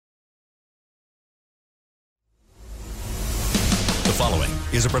following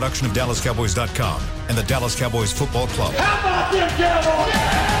is a production of DallasCowboys.com and the Dallas Cowboys Football Club. How about them Cowboys?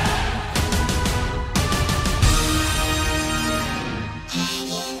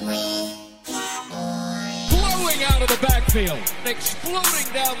 Blowing out of the backfield,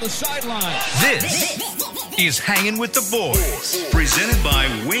 exploding down the sideline. This is Hanging with the Boys, presented by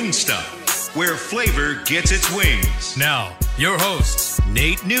Wingstop, where flavor gets its wings. Now, your hosts,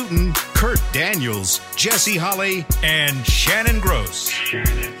 Nate Newton, Kurt Daniels, Jesse Holley, and Shannon Gross.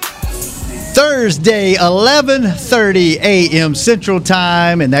 Thursday, 11:30 a.m. Central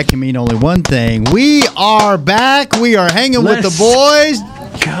Time, and that can mean only one thing. We are back. We are hanging with the boys.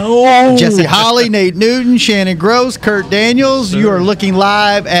 Go. Jesse Holley, Nate Newton, Shannon Gross, Kurt Daniels. You are looking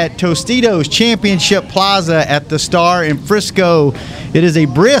live at Tostitos Championship Plaza at the Star in Frisco. It is a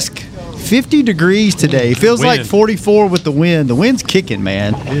brisk 50 degrees today. Feels like 44 with the wind. The wind's kicking,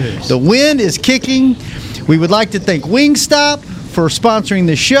 man. The wind is kicking. We would like to thank Wingstop for sponsoring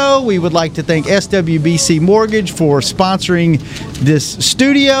the show. We would like to thank SWBC Mortgage for sponsoring this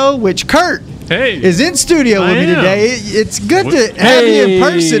studio, which Kurt is in studio with me today. It's good to have you in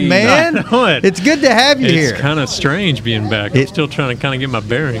person, man. It's good to have you here. It's kind of strange being back. I'm still trying to kind of get my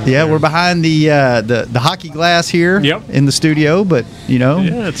bearings. Yeah, we're behind the hockey glass here in the studio, but you know.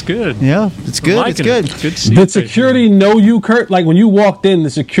 Yeah, it's good. Yeah, it's good. It's good. Good to see Did security know you, Kurt? Like when you walked in, the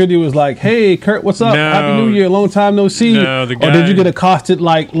security was like, "Hey, Kurt, what's up? No. Happy New Year, long time no see." No, the guy, or did you get accosted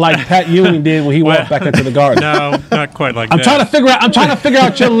like Pat Ewing did when he walked back into the garden? No, not quite like I'm that. trying to figure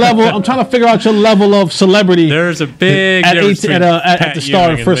out your level. I'm trying to figure out your level of celebrity. There's a big difference at the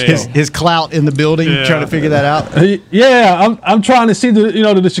Star in Frisco. His clout in the building. Yeah. Trying to figure that out. I'm trying to see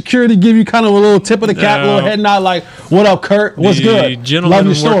the security give you kind of a little tip of the cap, a little head nod, like, "What up, Kurt? What's good?" The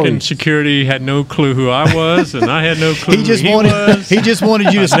gentleman working security had no clue who I was, and I had no clue he just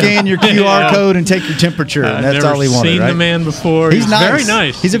wanted you to scan your QR code and take your temperature, and that's all he wanted. I've never seen right? the man before. He's nice. Very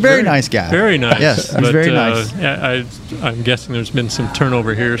nice. He's a very nice guy. Very nice. Yes, he's very nice. I'm guessing there's been some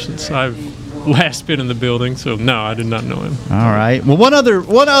turnover here since I've last been in the building, so no, I did not know him. All right. Well, one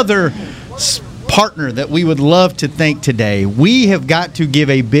other partner that we would love to thank today. We have got to give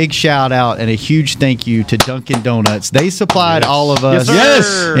a big shout out and a huge thank you to Dunkin' Donuts. They supplied all of us,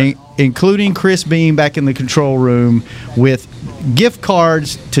 including Chris Beam back in the control room, with gift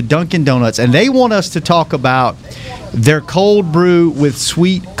cards to Dunkin' Donuts, and they want us to talk about their cold brew with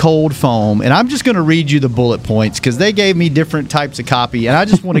sweet cold foam. And I'm just going to read you the bullet points because they gave me different types of copy, and I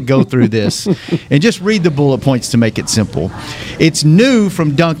just want to go through this and just read the bullet points to make it simple. It's new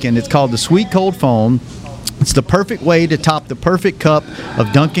from Dunkin'. It's called the Sweet Cold Foam. It's the perfect way to top the perfect cup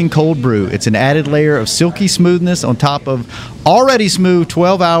of Dunkin' Cold Brew. It's an added layer of silky smoothness on top of already smooth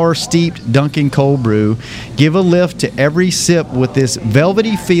 12-hour steeped Dunkin' Cold Brew. Give a lift to every sip with this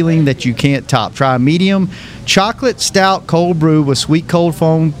velvety feeling that you can't top. Try a medium chocolate stout cold brew with sweet cold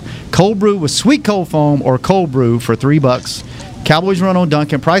foam, cold brew with sweet cold foam, or cold brew for $3. Cowboys run on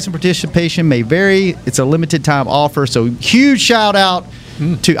Dunkin'. Price and participation may vary. It's a limited time offer. So huge shout out.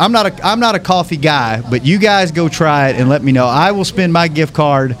 I'm not a coffee guy, but you guys go try it and let me know. I will spend my gift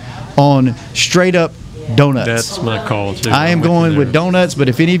card on straight up donuts. That's my call too. I am going with donuts, but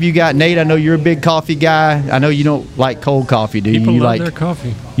if any of you got, Nate, I know you're a big coffee guy. I know you don't like cold coffee, do you? People you love like their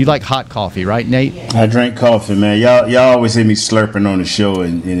coffee. You like hot coffee, right, Nate? I drink coffee, man. Y'all always hear me slurping on the show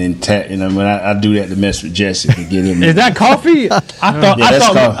and when I do that to mess with Jesse to get him. Is that coffee? I thought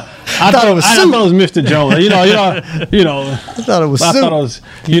it was Mr. Jones. I thought it was soup.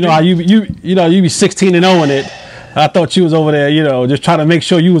 How you be 16-0 in it. I thought you was over there, just trying to make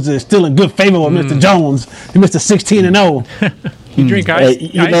sure you was still in good favor with Mr. Jones. You Mr. 16-0. You drink ice. Hey,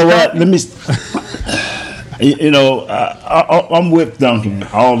 you know what? Let me. I'm with Dunkin'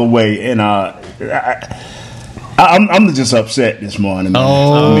 all the way, and I'm just upset this morning.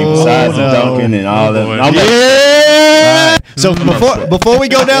 Man. Besides the Dunkin' and all that. Right. So before we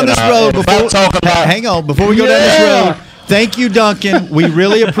go down this road, before we go down this road. Thank you, Duncan. We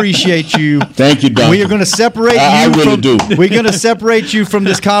really appreciate you. Thank you, Duncan. We are going to separate We're going to separate you from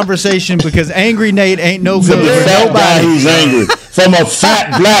this conversation because angry Nate ain't no good. From a fat guy who's angry. From a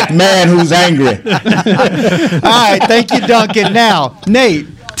fat black man who's angry. All right, thank you, Duncan. Now, Nate,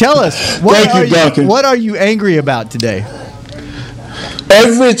 tell us what are you angry about today?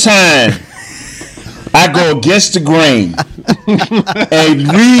 Every time I go against the grain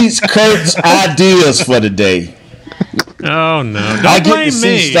and read Kurt's ideas for the day. Oh no! I get to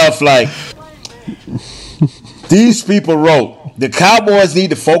see stuff like these people wrote. The Cowboys need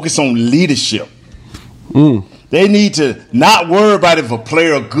to focus on leadership. They need to not worry about if a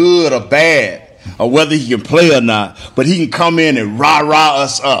player good or bad or whether he can play or not, but he can come in and rah-rah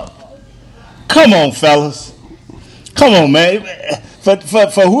us up. Come on, fellas. Come on, man. for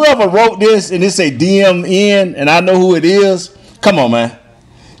whoever wrote this and it's a DM in, and I know who it is. Come on, man.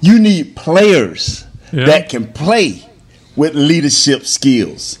 You need players that can play with leadership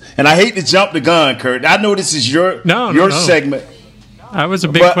skills. And I hate to jump the gun, Kurt. I know this is your segment. That was a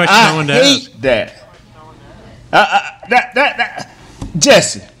big question I wanted to ask. That.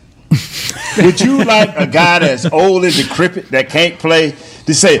 Jesse, would you like a guy that's old and decrepit that can't play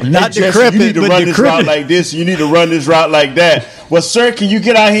to say, not hey, Jesse, decrepit, you need to run this route like this, you need to run this route like that? Well, sir, can you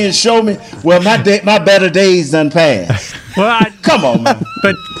get out here and show me? Well, my better days done passed. Well, come on, man.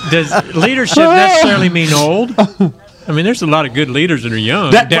 But does leadership necessarily mean old? I mean, there's a lot of good leaders that are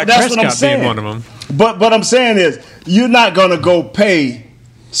young. Dak Prescott being one of them. But what I'm saying is, you're not going to go pay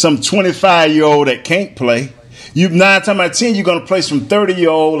some 25-year-old that can't play. 9 times out of 10, you're going to play some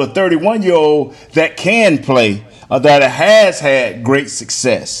 30-year-old or 31-year-old that can play or that has had great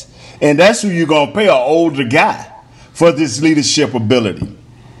success. And that's who you're going to pay, an older guy, for this leadership ability.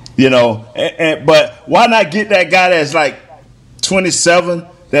 But why not get that guy that's like 27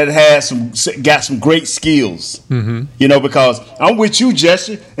 that got some great skills? Mm-hmm. Because I'm with you,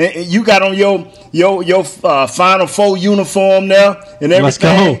 Jesse, and you got on your Final Four uniform now and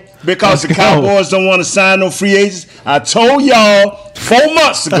everything. Because the Cowboys don't want to sign no free agents. I told y'all 4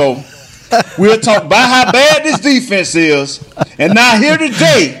 months ago we'll talk about how bad this defense is, and now here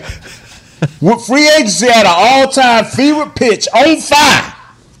today with free agency at an all-time favorite pitch on fire.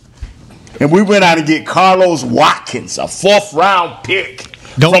 And we went out and get Carlos Watkins, a 4th-round pick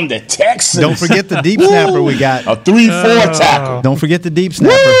from the Texans. Don't forget the deep snapper we got. A 3-4 tackle. Don't forget the deep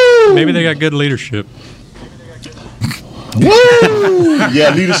snapper. Woo! Maybe they got good leadership. Woo!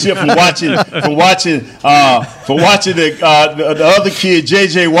 Yeah, leadership from watching the other kid,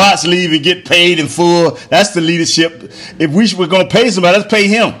 J.J. Watts, leave and get paid in full. That's the leadership. If we were going to pay somebody, let's pay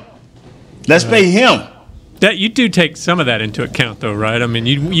him. Let's pay him. That you do take some of that into account, though, right? I mean,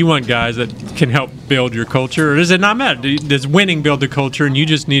 you want guys that can help build your culture, or does it not matter? Does winning build the culture, and you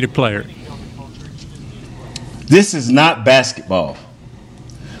just need a player? This is not basketball,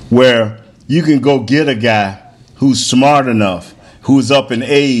 where you can go get a guy who's smart enough, who's up in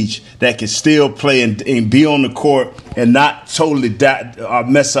age, that can still play and be on the court and not totally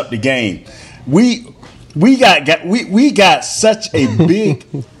mess up the game. We got such a big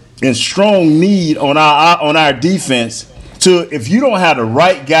and strong need on our defense. If you don't have the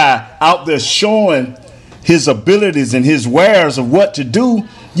right guy out there showing his abilities and his wares of what to do,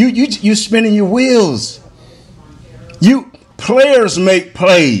 you're spinning your wheels. Players make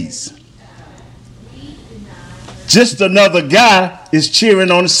plays. Just another guy is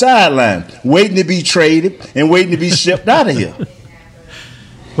cheering on the sideline, waiting to be traded and waiting to be shipped out of here.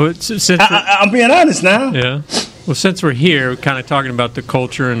 Well, I'm being honest now. Yeah. Well, since we're here, kind of talking about the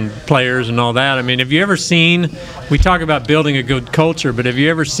culture and players and all that, I mean, have you ever seen – we talk about building a good culture, but have you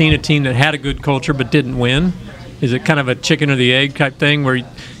ever seen a team that had a good culture but didn't win? Is it kind of a chicken or the egg type thing where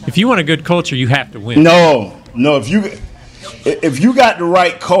if you want a good culture, you have to win? No. If you got the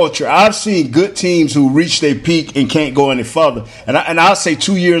right culture, I've seen good teams who reach their peak and can't go any further. And I'll say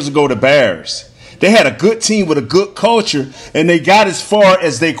 2 years ago, the Bears. They had a good team with a good culture, and they got as far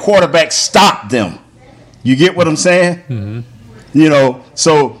as their quarterback stopped them. You get what I'm saying? Mm-hmm.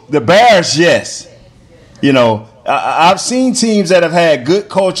 So the Bears, yes. I've seen teams that have had good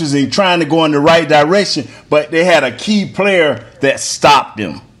cultures and trying to go in the right direction, but they had a key player that stopped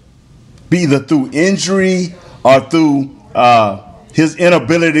them, either through injury or through his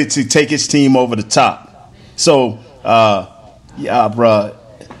inability to take his team over the top. So,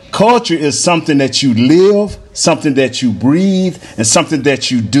 culture is something that you live, something that you breathe, and something that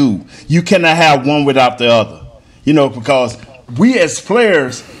you do. You cannot have one without the other. Because we as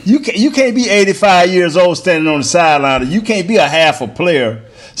players, you can't be 85 years old standing on the sideline. You can't be a half a player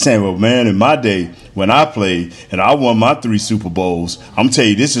saying, well, man, in my day when I played and I won my 3 Super Bowls, I'm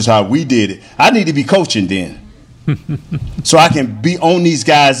telling you, this is how we did it. I need to be coaching then. So I can be on these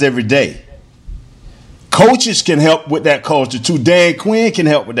guys every day. Coaches can help with that culture too. Dan Quinn can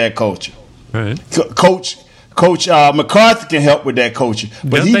help with that culture. Right. Coach McCarthy can help with that culture.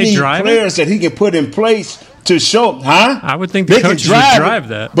 But he needs players that he can put in place to show. Huh? I would think the coaches would drive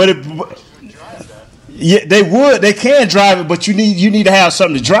that. But they would. They can drive it, but you need to have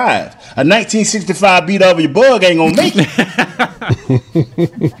something to drive. A 1965 beat over your bug ain't gonna make it.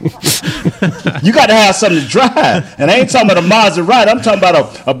 You got to have something to drive. And I ain't talking about a Maserati. I'm talking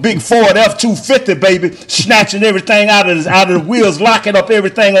about a big Ford F-250, baby, snatching everything out of the wheels, locking up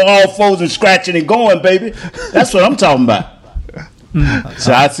everything on all fours and scratching and going, baby. That's what I'm talking about.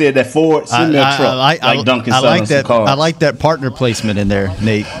 So I said that Ford send me a truck like Duncan selling some cars. I like that partner placement in there,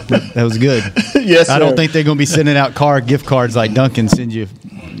 Nate. That was good. Yes, sir. I don't think they're going to be sending out gift cards like Duncan sends you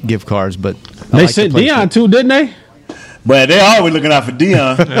gift cards, but they sent Dion too, didn't they? But they're always looking out for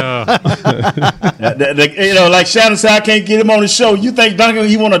Dion. Like Shannon said, I can't get him on the show. You think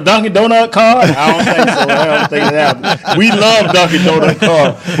he want a Dunkin' Donut card? I don't think so. I don't think that happens. We love Dunkin' Donut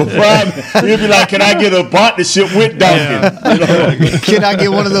card. But he'll be like, can I get a partnership with Dunkin'? Yeah. Can I get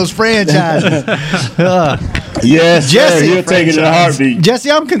one of those franchises? Yes, Jesse, he'll take it in a heartbeat.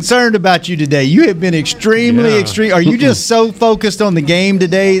 Jesse, I'm concerned about you today. You have been extremely. Are you just so focused on the game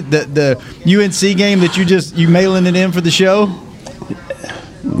today, the UNC game, that you mailing it in for the show?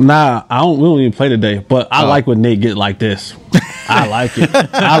 Nah, we don't even play today. But I like when Nate get like this. I like it.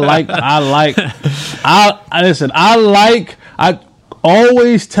 I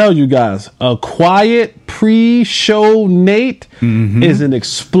always tell you guys, a quiet pre-show Nate is an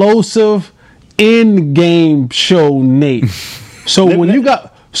explosive in-game show Nate. So when you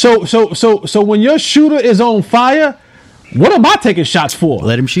got so when your shooter is on fire, what am I taking shots for?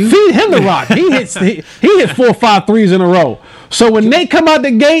 Let him shoot. Feed him the rock. He hit 4 or 5 threes in a row. So when Nate come out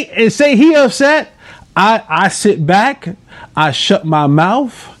the gate and say he upset, I sit back, I shut my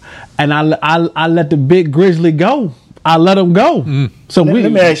mouth, and I let the big grizzly go. I let him go. So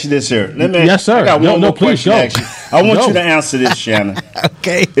let me ask you this here. Yes, sir. I got one more question. I want you to answer this, Shannon.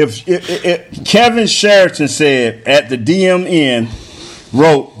 Okay. If Kevin Sheraton said at the DMN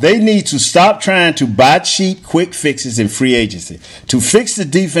wrote, they need to stop trying to buy cheap quick fixes in free agency to fix the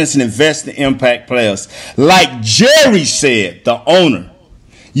defense and invest in impact players. Like Jerry said, the owner,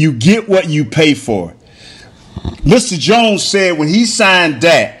 you get what you pay for. Mr. Jones said when he signed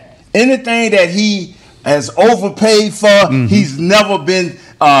Dak, anything that he has overpaid for, he's never been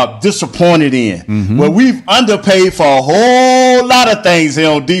disappointed in. Well, we've underpaid for a whole lot of things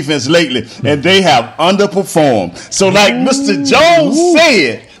here on defense lately, and they have underperformed. So like Mr. Jones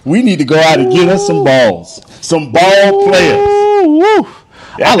said, we need to go out and get us some balls, some ball players.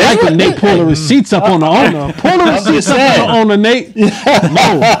 I like when Nate pull the receipts up on the owner. Pull the receipts up on the owner, Nate. No,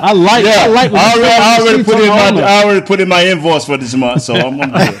 I like when I already put in my invoice for this month, so I'm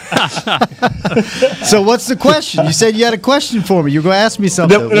good. So what's the question? You said you had a question for me. You're going to ask me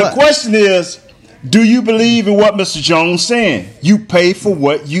something. The question is, do you believe in what Mr. Jones saying? You pay for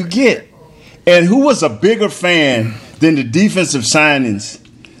what you get. And who was a bigger fan than the defensive signings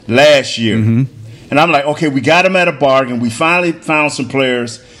last year? And I'm like, okay, we got him at a bargain. We finally found some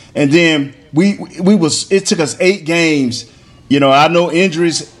players, and then it took us 8 games. I know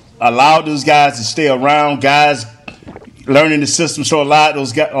injuries allowed those guys to stay around. Guys learning the system, so allowed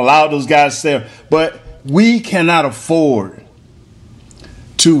those guys to stay. But we cannot afford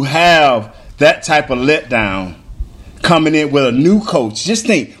to have that type of letdown coming in with a new coach. Just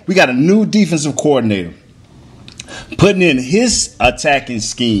think, we got a new defensive coordinator putting in his attacking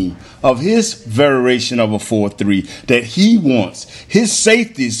scheme of his variation of a 4-3 that he wants. His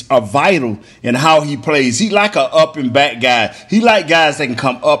safeties are vital in how he plays. He like a up and back guy. He like guys that can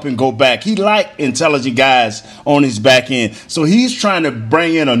come up and go back. He like intelligent guys on his back end. So he's trying to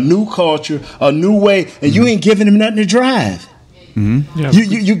bring in a new culture, a new way, and you ain't giving him nothing to drive. Yeah.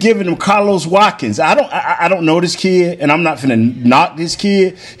 You giving him Carlos Watkins. I don't know this kid, and I'm not finna knock this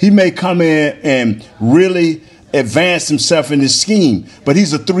kid. He may come in and really advance himself in this scheme, but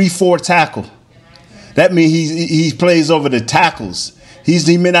he's a 3-4 tackle. That means he plays over the tackles.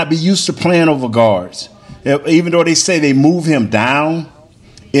 He may not be used to playing over guards, even though they say they move him down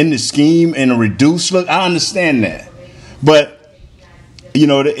in the scheme in a reduced look. I understand that, but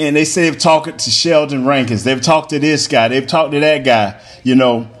and they say they've talked to Sheldon Rankins, they've talked to this guy, they've talked to that guy.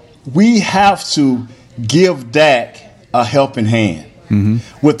 We have to give Dak a helping hand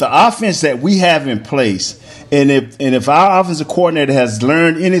with the offense that we have in place. And if our offensive coordinator has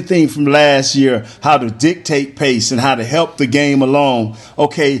learned anything from last year, how to dictate pace and how to help the game along,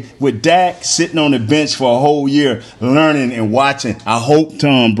 okay, with Dak sitting on the bench for a whole year, learning and watching, I hope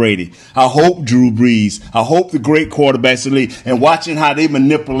Tom Brady, I hope Drew Brees, I hope the great quarterbacks in the league, and watching how they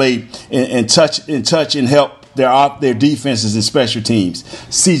manipulate and touch and help their defenses and special teams.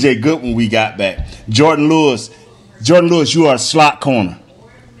 C.J. Goodwin we got back. Jordan Lewis, you are a slot corner.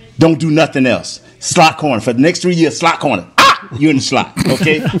 Don't do nothing else. Slot corner. For the next 3 years, slot corner. You're in the slot.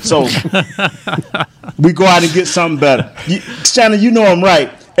 Okay? So we go out and get something better. Shannon, I'm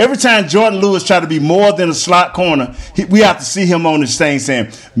right. Every time Jordan Lewis try to be more than a slot corner, we have to see him on this thing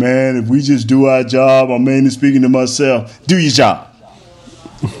saying, man, if we just do our job, I'm mainly speaking to myself, do your job.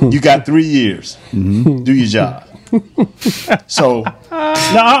 You got 3 years. Do your job. So, no,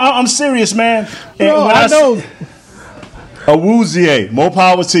 I'm serious, man. No, I know. Awuzie, more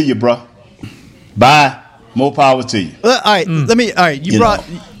power to you, bro. Bye. More power to you. All right,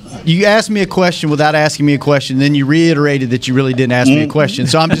 you asked me a question without asking me a question, then you reiterated that you really didn't ask me a question.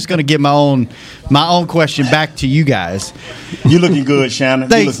 So I'm just going to give my own question back to you guys. You looking good, Shannon.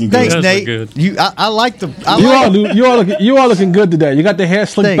 Thanks, Nate. Good. I like the. You are looking good today. You got the hair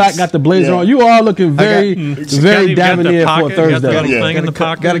slicked back, got the blazer on. You are looking very debonair for a Thursday.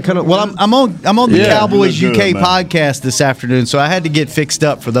 Got to cut it. Well, I'm on the Cowboys UK podcast this afternoon, so I had to get fixed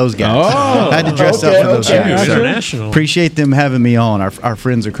up for those guys. I had to dress up for those guys. International. Appreciate them having me on. Our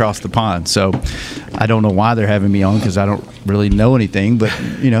friends across the pond. So I don't know why they're having me on because I don't really know anything, but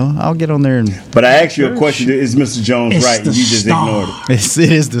I'll get on there and. But I asked you a question. Is Mr. Jones right? And you just ignored it.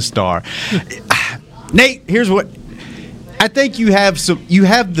 It is the star. Nate, here's what I think. You have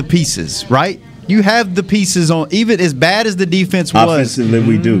the pieces, right? You have the pieces on. Even as bad as the defense was, offensively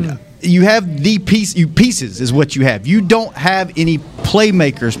we do. You have the pieces is what you have. You don't have any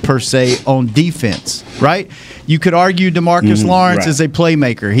playmakers per se on defense, right? You could argue DeMarcus Lawrence is a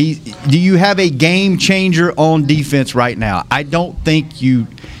playmaker. Do you have a game changer on defense right now? I don't think you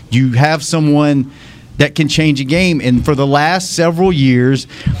have someone that can change a game. And for the last several years,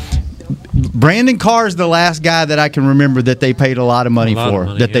 Brandon Carr is the last guy that I can remember that they paid a lot of money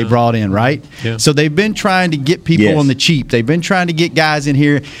they brought in, right? Yeah. So they've been trying to get people on the cheap. They've been trying to get guys in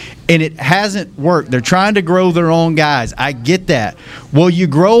here, and it hasn't worked. They're trying to grow their own guys. I get that. Well, you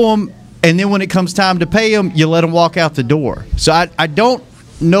grow them, and then when it comes time to pay them, you let them walk out the door. So I don't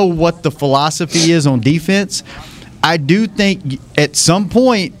know what the philosophy is on defense. I do think at some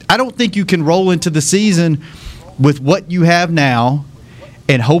point, I don't think you can roll into the season with what you have now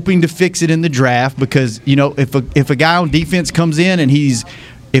and hoping to fix it in the draft because, if a guy on defense comes in and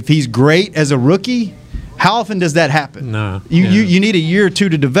if he's great as a rookie, how often does that happen? No. You need a year or two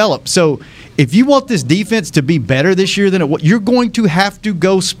to develop. So if you want this defense to be better this year than you're going to have to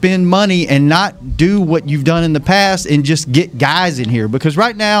go spend money and not do what you've done in the past and just get guys in here because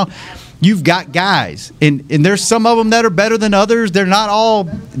right now – you've got guys, and there's some of them that are better than others. They're not all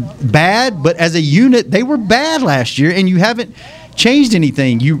bad, but as a unit, they were bad last year, and you haven't changed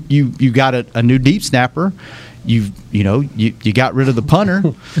anything. You got a new deep snapper. You got rid of the punter.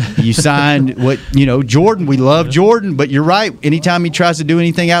 You signed Jordan. We love Jordan, but you're right. Anytime he tries to do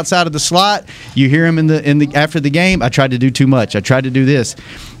anything outside of the slot, you hear him in the after the game. I tried to do too much. I tried to do this.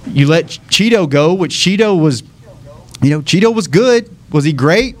 You let Cheeto go, which Cheeto was good. Was he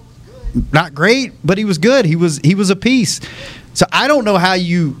great? Not great, but he was good. He was a piece. So I don't know how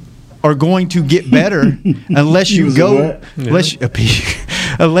you are going to get better unless you go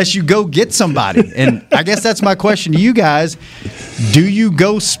unless you go get somebody. And I guess that's my question to you guys. Do you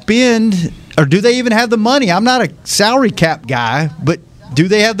go spend or do they even have the money? I'm not a salary cap guy, but do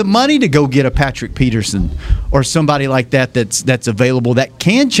they have the money to go get a Patrick Peterson or somebody like that's available that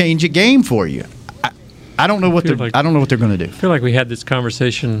can change a game for you? I don't know what they're going to do. I feel like we had this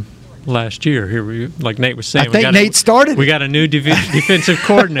conversation last year here, like Nate was saying. I think Nate started. We got a new defensive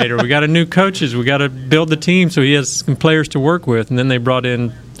coordinator. We got a new coaches. We got to build the team so he has some players to work with. And then they brought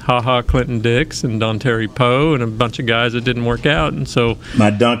in Clinton Dix and Dontari Poe and a bunch of guys that didn't work out. And so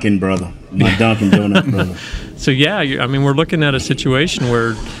my Dunkin' Donut brother. So we're looking at a situation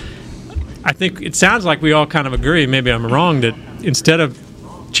where I think it sounds like we all kind of agree. Maybe I'm wrong that instead of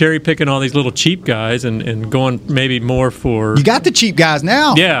cherry picking all these little cheap guys and going maybe more for you got the cheap guys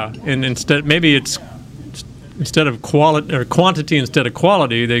now. Yeah, and instead of quality or quantity instead of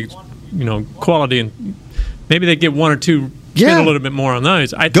quality, they quality and maybe they get one or two. Spend a little bit more on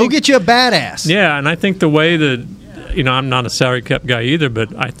those. Go get you a badass. Yeah, and I think the way that I'm not a salary cap guy either,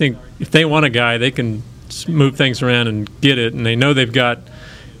 but I think if they want a guy, they can move things around and get it, and they know they've got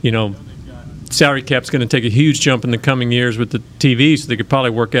salary cap's going to take a huge jump in the coming years with the TV, so they could probably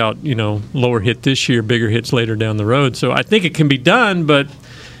work out, lower hit this year, bigger hits later down the road. So I think it can be done, but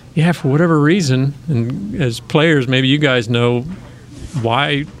for whatever reason, and as players, maybe you guys know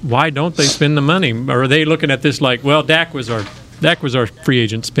why don't they spend the money? Or are they looking at this like, well, Dak was our free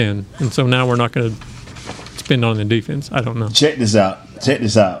agent spend, and so now we're not going to spend on the defense? I don't know. Check this out.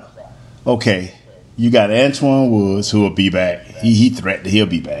 Okay, you got Antoine Woods who will be back. He threatened he'll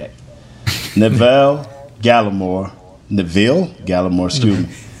be back. Neville Gallimore,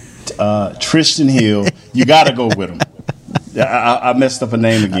 Tristan Hill. You got to go with him. I messed up a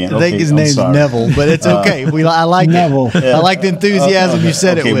name again. I think his name's Neville, but it's okay. I like Neville. I like the enthusiasm you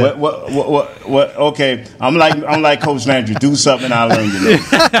said it with. What? Okay, I'm like Coach Landry. Do something, I'll learn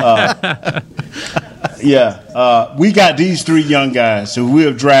we got these three young guys who we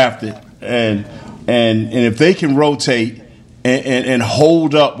have drafted, and if they can rotate and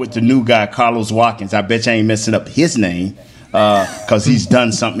hold up with the new guy, Carlos Watkins, I bet you ain't messing up his name. because he's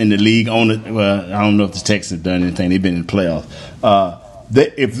done something in the league. Well, I don't know if the Texans have done anything. They've been in the playoffs.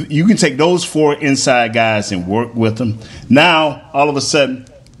 If you can take those 4 inside guys and work with them, now all of a sudden,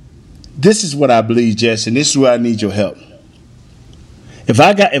 this is what I believe, Jess, and this is where I need your help. If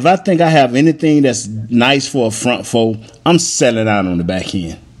I think I have anything that's nice for a front four, I'm selling out on the back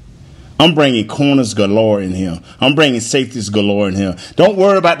end. I'm bringing corners galore in here. I'm bringing safeties galore in here. Don't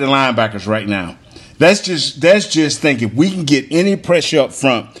worry about the linebackers right now. That's just think if we can get any pressure up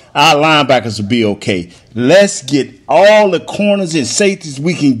front, our linebackers will be okay. Let's get all the corners and safeties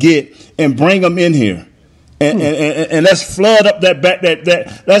we can get and bring them in here. And let's flood up that back.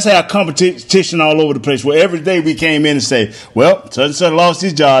 Let's have competition all over the place. Where every day we came in and say, well, such and such lost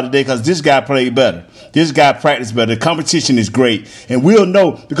his job today because this guy played better. This guy practiced better. The competition is great. And we'll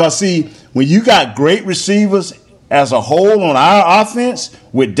know because, see, when you got great receivers as a whole on our offense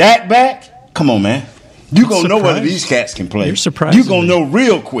with Dak back, come on, man. You're going to know whether these cats can play. You're surprised. You're going to know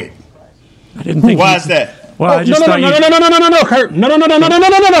real quick. I didn't think. Why is that? Well, I just thought no, Kurt. No,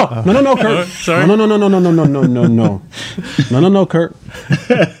 Kurt. Sorry. No, Kurt.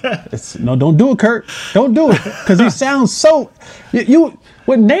 Don't do it, Kurt. Don't do it, because he sounds so.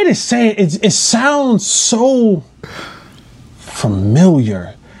 What Nate is saying, it sounds so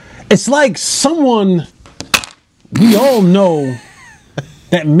familiar. It's like someone we all know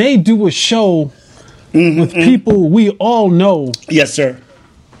that may do a show with people we all know. Yes, sir.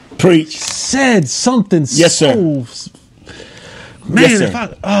 Preach. Said something. Yes, sir. Man, yes,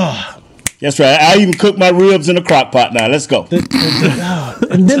 sir. That's right. I even cook my ribs in a crock pot now. Let's go.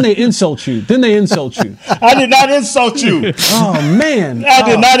 And then they insult you. I did not insult you. Oh, man. I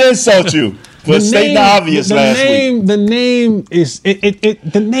did not insult you. But state the obvious last week. The name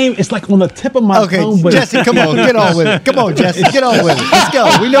is like on the tip of my tongue. But Jesse, come on, get on with it. Come on, Jesse, get on with it. Let's go.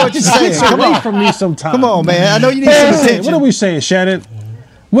 We know what you're saying. Come on from me sometime. Come on, man. I know you need some attention.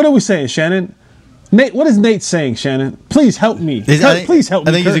 What are we saying, Shannon? Nate, what is Nate saying, Shannon? Please help me. Please help me.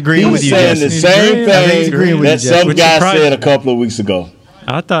 I think he's agreeing with you. He's saying the same thing that some guy said a couple of weeks ago.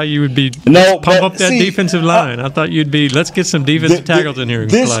 I thought you would be pump up that defensive line. I thought you'd be, let's get some defensive tackles in here.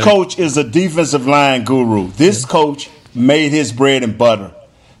 This coach is a defensive line guru. This coach made his bread and butter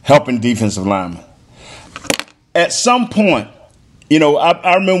helping defensive linemen. At some point,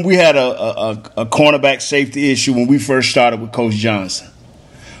 I remember we had a cornerback safety issue when we first started with Coach Johnson.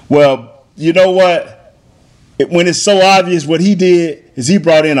 Well, you know what? When it's so obvious, what he did is he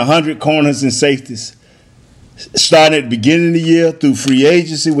brought in 100 corners and safeties, starting at the beginning of the year through free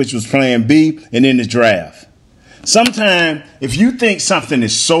agency, which was plan B, and then the draft. Sometimes, if you think something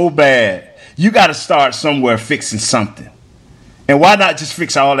is so bad, you got to start somewhere fixing something. And why not just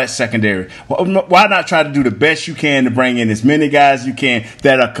fix all that secondary? Why not try to do the best you can to bring in as many guys as you can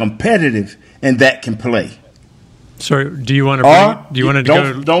that are competitive and that can play? So, do you want to? Do you want to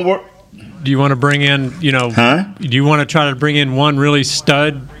go? Don't work. Do you want to bring in? Do you want to try to bring in one really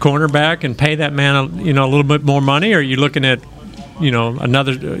stud cornerback and pay that man, a little bit more money? Or are you looking at,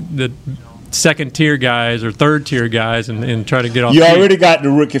 another the second tier guys or third tier guys and try to get off? You already got the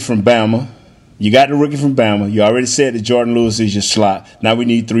rookie from Bama. You already said that Jordan Lewis is your slot. Now we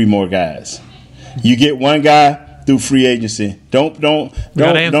need 3 more guys. You get one guy through free agency. Don't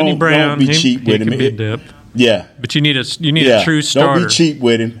be cheap with him. Yeah, but you need a true starter. Don't be cheap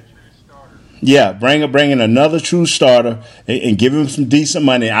with him. Yeah, bring in another true starter and give him some decent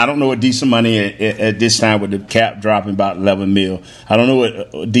money. I don't know what decent money at this time with the cap dropping about $11 million. I don't know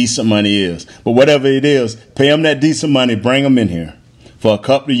what decent money is, but whatever it is, pay him that decent money. Bring him in here for a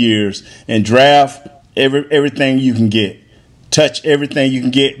couple of years and draft everything you can get, touch everything you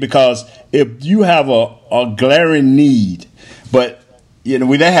can get. Because if you have a glaring need, but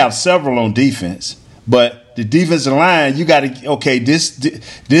we have several on defense, but the defensive line, you got to,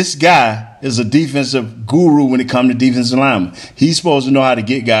 this guy is a defensive guru when it comes to defensive linemen. He's supposed to know how to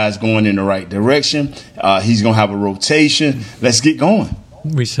get guys going in the right direction. He's going to have a rotation. Let's get going.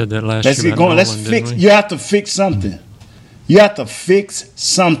 We said that last year. Let's get going. Let's fix. You have to fix something. You have to fix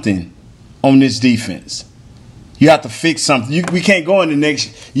something on this defense. You have to fix something. We can't go in the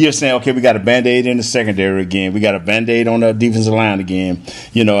next year saying, okay, we got a Band-Aid in the secondary again. We got a Band-Aid on the defensive line again.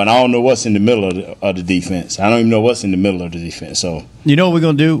 And I don't know what's in the middle of the defense. I don't even know what's in the middle of the defense. So you know what we're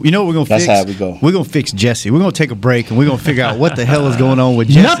going to do? You know what we're going to fix? That's how we go. We're going to fix Jesse. We're going to take a break, and we're going to figure out what the hell is going on with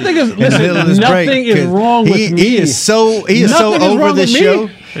Jesse. Nothing is wrong with me. He is so over this show.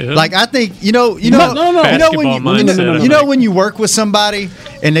 Yeah. Like I think when you work with somebody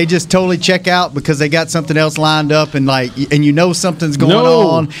and they just totally check out because they got something else lined up, and something's going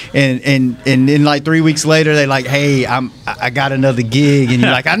on, and then like 3 weeks later they like, hey, I got another gig, and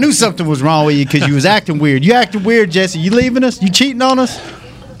you're like, I knew something was wrong with you because you was acting weird. You acting weird, Jesse. You leaving us? You cheating on us?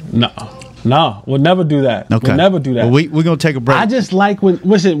 No, we'll never do that. Okay. We'll never do that. Well, we're gonna take a break. I just like when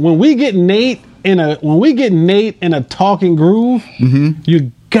we get Nate in a talking groove.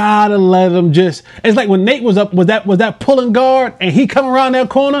 You gotta let him just. It's like when Nate was that pulling guard and he come around that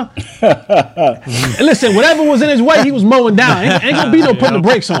corner. Listen, whatever was in his way, he was mowing down. Ain't gonna be no putting the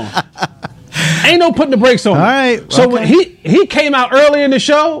brakes on. Ain't no putting the brakes on. All right. So when he came out early in the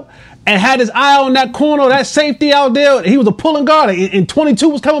show and had his eye on that corner, that safety out there, he was a pulling guard, and 22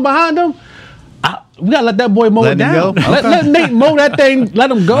 was coming behind him. We gotta let that boy mow it down. Okay. Let Nate mow that thing.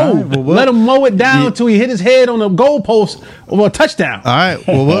 Let him go. Right, let him mow it down until he hit his head on the goalpost or a touchdown. All right.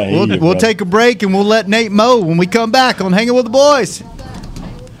 Well, we'll take a break and we'll let Nate mow when we come back on Hanging with the Boys.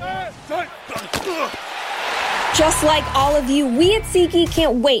 Just like all of you, we at SeatGeek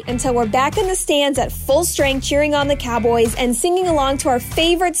can't wait until we're back in the stands at full strength cheering on the Cowboys and singing along to our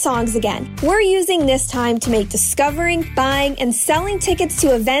favorite songs again. We're using this time to make discovering, buying, and selling tickets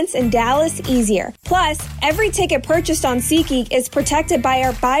to events in Dallas easier. Plus, every ticket purchased on SeatGeek is protected by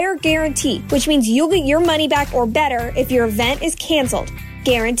our buyer guarantee, which means you'll get your money back or better if your event is canceled.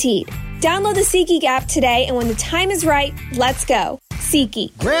 Guaranteed. Download the SeatGeek app today, and when the time is right, let's go.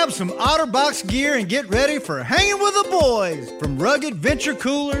 SeatGeek. Grab some OtterBox gear and get ready for Hanging with the Boys. From rugged venture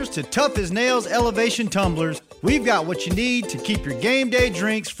coolers to tough as nails elevation tumblers, we've got what you need to keep your game day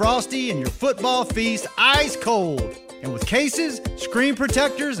drinks frosty and your football feast ice cold. And with cases, screen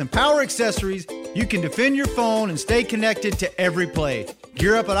protectors, and power accessories, you can defend your phone and stay connected to every play.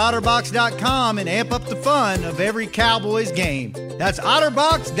 Gear up at OtterBox.com and amp up the fun of every Cowboys game. That's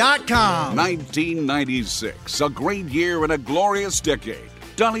OtterBox.com. 1996, a great year and a glorious decade.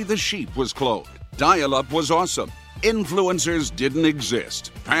 Dolly the sheep was cloned. Dial-up was awesome. Influencers didn't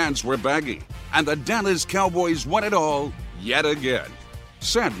exist. Pants were baggy. And the Dallas Cowboys won it all yet again.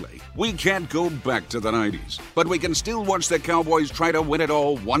 Sadly, we can't go back to the 90s, but we can still watch the Cowboys try to win it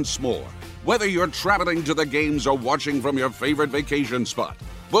all once more. Whether you're traveling to the games or watching from your favorite vacation spot,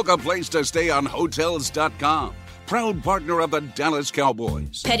 book a place to stay on Hotels.com. Proud partner of the Dallas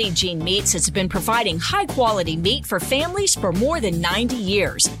Cowboys. Petit Jean Meats has been providing high-quality meat for families for more than 90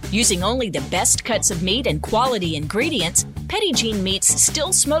 years. Using only the best cuts of meat and quality ingredients, Petit Jean Meats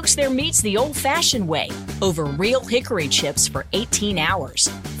still smokes their meats the old-fashioned way, over real hickory chips for 18 hours.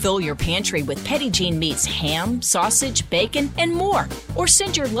 Fill your pantry with Petit Jean Meats ham, sausage, bacon, and more. Or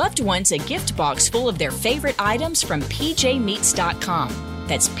send your loved ones a gift box full of their favorite items from pjmeats.com.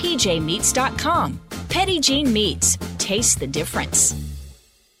 That's pjmeats.com. Petit Jean Meats. Taste the difference.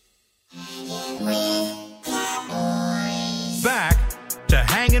 Back to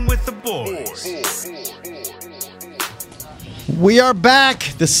Hanging with the Boys. We are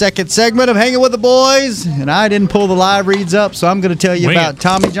back, the second segment of Hanging with the Boys, and I didn't pull the live reads up, so I'm going to tell you about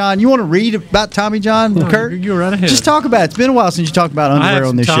Tommy John. You want to read about Tommy John, Kurt? You're right ahead. Just talk about it. It's been a while since you talked about underwear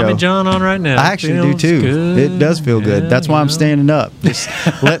on this show. I have Tommy John on right now. I actually do, too. Good. It does feel good. That's why I'm standing up. Just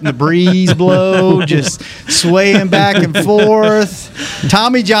letting the breeze blow, just swaying back and forth.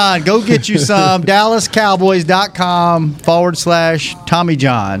 Tommy John, go get you some. DallasCowboys.com/Tommy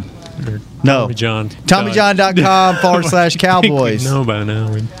John. No. Tommy John. TommyJohn.com/Cowboys. No, by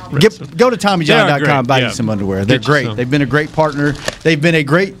now. Go to TommyJohn.com, buy you some underwear. They're great. Some. They've been a great partner. They've been a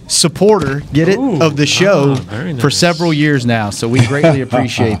great supporter, of the show for several years now. So we greatly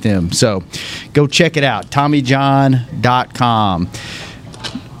appreciate them. So go check it out. TommyJohn.com.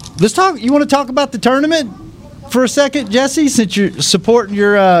 Let's talk. You want to talk about the tournament for a second, Jesse? Since you're supporting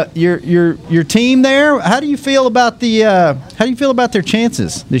your team there, how do you feel about their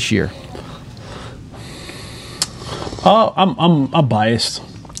chances this year? I'm biased.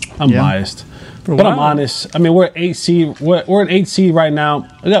 I'm biased, but I'm honest. I mean, we're an 8 seed. We're an 8 seed right now.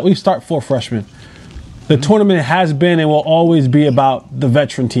 We start 4 freshmen. The tournament has been and will always be about the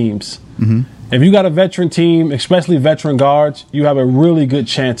veteran teams. Mm-hmm. If you got a veteran team, especially veteran guards, you have a really good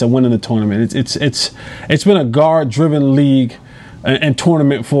chance of winning the tournament. It's been a guard-driven league and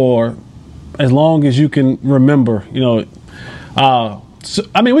tournament for as long as you can remember. So,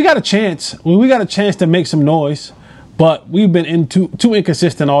 I mean, we got a chance. We got a chance to make some noise. But we've been too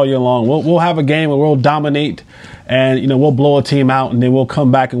inconsistent all year long. We'll have a game where we'll dominate, and we'll blow a team out, and then we'll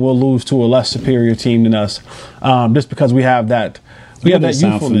come back and we'll lose to a less superior team than us, just because we have that. We have that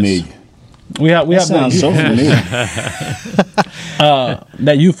youthfulness. We have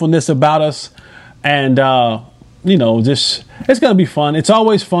that youthfulness about us, and just it's gonna be fun. It's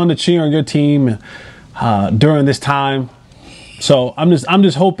always fun to cheer on your team during this time. So I'm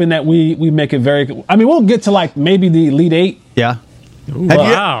just hoping that we make it very. I mean, we'll get to like maybe the Elite Eight. Yeah. Ooh,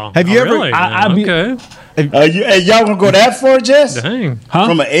 wow. Have you ever? Really? Okay. Y'all gonna go that far, Jess? Dang. Huh?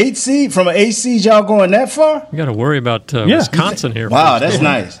 From an 8 seed, y'all going that far? You got to worry about Wisconsin here. Wow, that's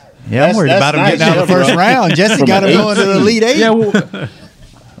nice. Yeah, I'm worried about him getting out of the first round. Jesse got him going to the Elite Eight. Yeah.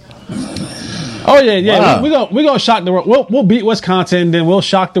 Wow. We're gonna shock the world. We'll beat Wisconsin, then we'll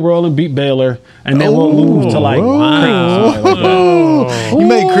shock the world and beat Baylor, and then we'll lose to like. Wow. You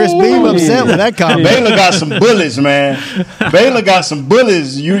made Chris Beam upset with that comment. Baylor got some bullies, man. Baylor got some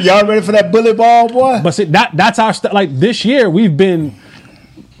bullies. Y'all ready for that bully ball, boy? But see, that's our like this year we've been.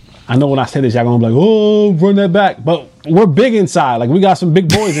 I know when I say this, y'all gonna be like, "Oh, run that back," but we're big inside. Like we got some big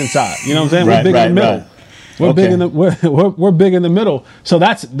boys inside. You know what I'm saying? We're big in the middle. Right. We're big in the we're big in the middle. So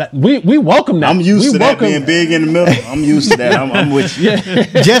that's that. We welcome that. I'm used to that being big in the middle. I'm used to that. I'm with you,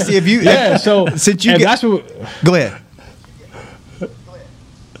 Jesse. If you so since you that's what, go ahead.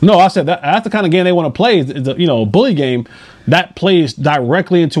 No, I said that's the kind of game they want to play. Is a bully game that plays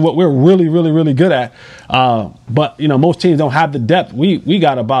directly into what we're really, really, really good at. But most teams don't have the depth. We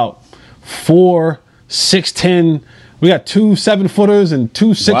got about 4, 6'10". We got 2 7-footers and 2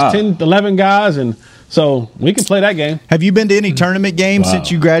 6'10", 11 guys, and so we can play that game. Have you been to any tournament games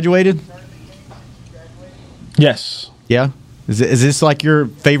since you graduated? Yes. Yeah. Is this like your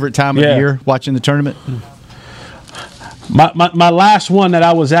favorite time of the year, watching the tournament? My last one that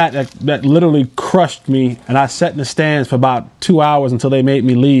I was at that literally crushed me, and I sat in the stands for about 2 hours until they made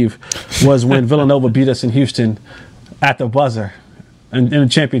me leave, was when Villanova beat us in Houston at the buzzer in a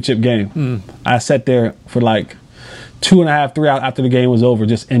championship game. I sat there for like 2.5, 3 hours after the game was over,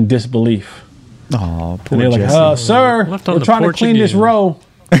 just in disbelief. Oh, poor and they're Jesse. like, sir, we're trying to clean this row.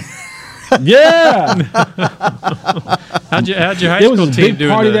 Yeah. How'd your high it school was a team big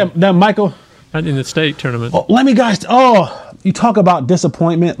party that Michael... in the state tournament? You talk about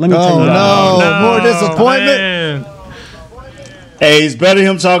disappointment. Let me tell you. More disappointment. Man. Hey, it's better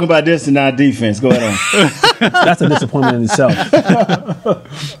him talking about this than our defense. Go ahead on. That's a disappointment in itself.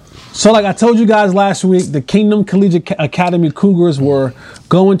 So like I told you guys last week, the Kingdom Collegiate Academy Cougars were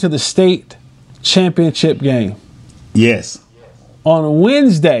going to the state championship game. Yes. On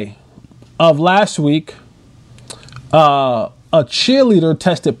Wednesday of last week, a cheerleader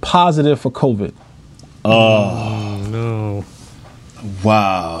tested positive for COVID. Oh, no.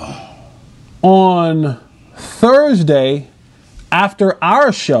 Wow. On Thursday, after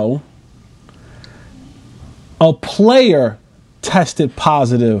our show, a player tested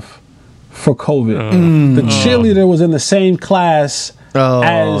positive for COVID. The cheerleader was in the same class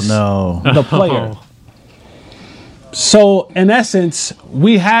as the player. So, in essence,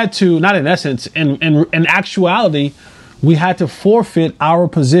 we had to, not in essence, in actuality, we had to forfeit our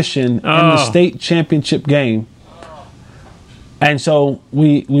position in the state championship game. And so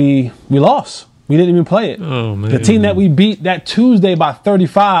we lost. We didn't even play it. Oh, man. The team that we beat that Tuesday by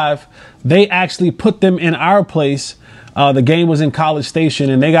 35, they actually put them in our place. The game was in College Station,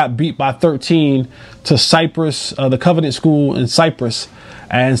 and they got beat by 13 to Cypress, the Covenant School in Cypress.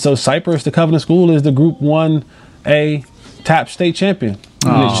 And so Cypress, the Covenant School, is the Group 1A TAP state champion.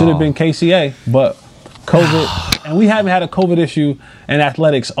 And it should have been KCA, but COVID, and we haven't had a COVID issue in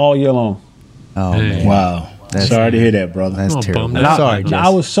athletics all year long. Oh, man. Wow. Sorry to hear that, brother. That's terrible. Sorry, I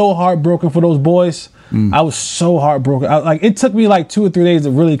was so heartbroken for those boys. I was so heartbroken. It took me like 2 or 3 days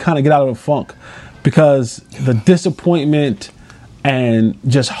to really kind of get out of the funk because the disappointment and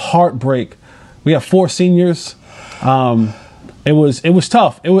just heartbreak. We have 4 seniors. It was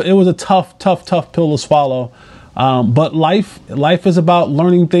tough. It was a tough pill to swallow. But life is about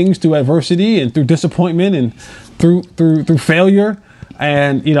learning things through adversity and through disappointment and through failure.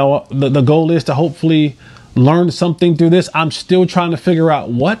 And the goal is to hopefully learn something through this. I'm still trying to figure out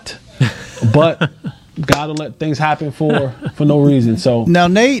what, but gotta let things happen for no reason. So now,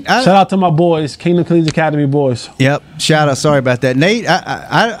 Nate, shout out to my boys, Kingdom Collegiate Academy boys. Yep, shout out. Sorry about that, Nate.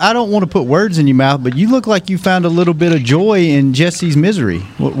 I don't want to put words in your mouth, but you look like you found a little bit of joy in Jesse's misery.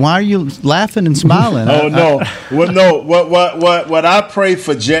 Why are you laughing and smiling? What I pray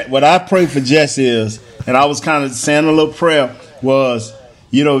for Jess is, and I was kind of saying a little prayer, was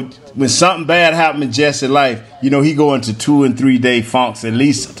when something bad happened in Jesse's life, he go into 2 and 3 day funks, at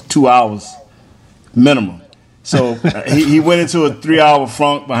least 2 hours minimum. So he went into a 3-hour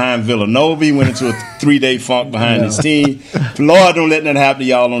funk behind Villanova. He went into a 3-day funk behind his team. Lord, don't let that happen to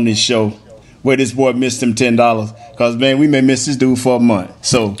y'all on this show. where this boy missed him $10. Because, man, we may miss this dude for a month.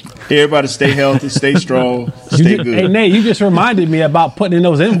 So, everybody stay healthy, stay strong, stay good. Hey, Nate, you just reminded me about putting in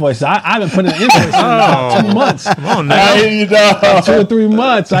those invoices. I've been putting in invoices in about 2 months. Come on, now. 2 or 3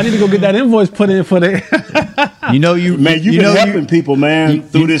 months. I need to go get that invoice put in for the... you've been helping people, man,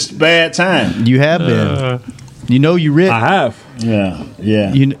 through this bad time. You have been. You rich. I have. Yeah.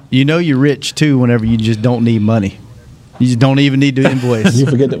 You're rich, too, whenever you just don't need money. You just don't even need to invoice. You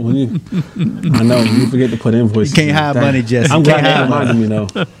forget that when you forget to put invoices. You can't hide money, Jesse. I'm glad you reminded me, though.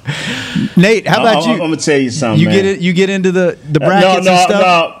 Nate, how about you? I'm gonna tell you something. You get into the brackets and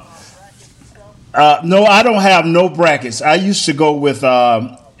stuff. No, I don't have no brackets. I used to go with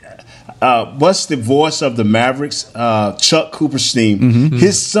what's the voice of the Mavericks? Chuck Cooperstein. Mm-hmm.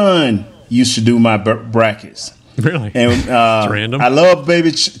 His son used to do my brackets. Really? And it's random. I love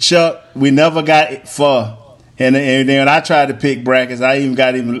baby Chuck. We never got it for. And then when I tried to pick brackets, I ain't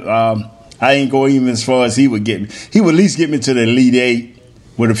go even as far as he would get me. He would at least get me to the Elite Eight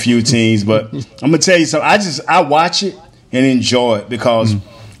with a few teams. But I'm gonna tell you something. I watch it and enjoy it because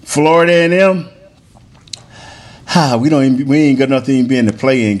Florida and them, we ain't got nothing to be in the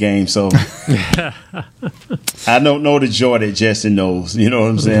play-in game. So I don't know the joy that Jesse knows. You know what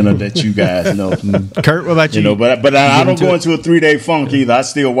I'm saying? Or that you guys know. Kurt, what about you? But I don't go into a 3-day funk either. I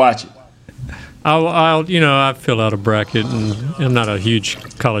still watch it. I fill out a bracket, and I'm not a huge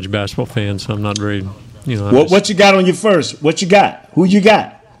college basketball fan, so I'm not very, What you got on your first? What you got? Who you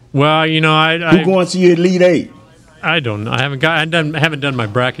got? Well, who going to your Elite Eight? I don't know. I haven't done my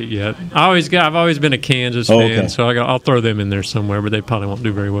bracket yet. I've always been a Kansas fan, so I'll throw them in there somewhere, but they probably won't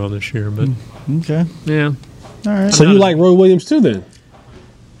do very well this year. But okay, yeah, all right. So you like Roy Williams too, then?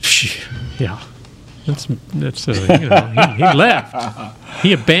 Yeah. That's he left.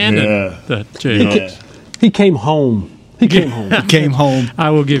 He abandoned that Jayhawks. He came home. He came home. I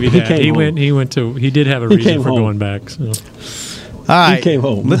will give you that. He did have a reason for going back. So. All right. He came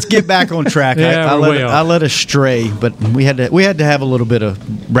home. Let's get back on track. Yeah, I let us stray, but we had to have a little bit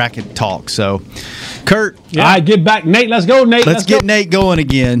of bracket talk. So, Kurt, all right, get back, Nate. Let's go, Nate. Let's get Nate going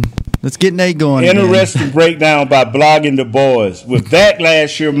again. Interesting breakdown by Blogging the Boys. With Dak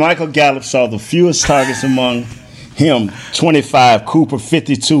last year, Michael Gallup saw the fewest targets among him, 25, Cooper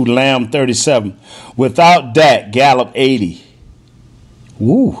 52, Lamb 37. Without Dak, Gallup 80.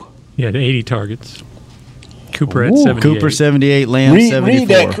 Woo. He had 80 targets. Cooper at 78. Cooper 78, Lamb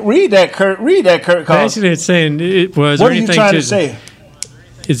 74. Read that, Kurt. Basically, it's saying what are you trying to say?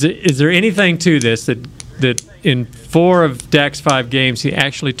 Is there anything to this that in 4 of Dak's 5 games, he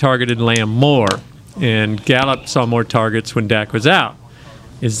actually targeted Lamb more, and Gallup saw more targets when Dak was out?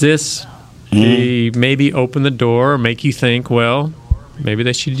 Is this maybe open the door or make you think, well, maybe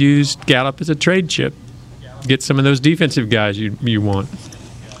they should use Gallup as a trade chip, get some of those defensive guys you want?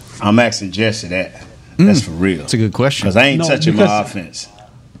 I'm asking Jesse that. That's for real. That's a good question. Because I ain't touching my offense.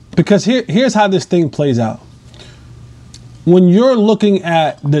 Because here's how this thing plays out. When you're looking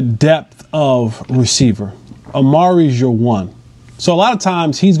at the depth of receiver, Amari's your one. So a lot of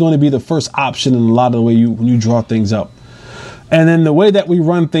times he's going to be the first option in a lot of the way when you draw things up. And then the way that we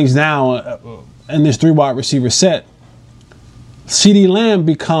run things now in this 3-wide receiver set, CeeDee Lamb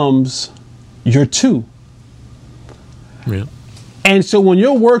becomes your 2. Yeah. And so when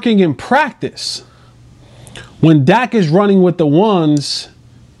you're working in practice, when Dak is running with the ones,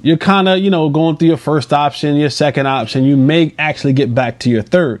 you're kind of, going through your first option, your second option. You may actually get back to your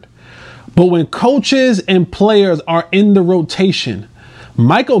third. But when coaches and players are in the rotation,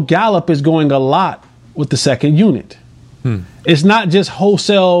 Michael Gallup is going a lot with the second unit. It's not just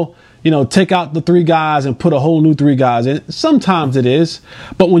wholesale, take out the 3 guys and put a whole new 3 guys in. Sometimes it is.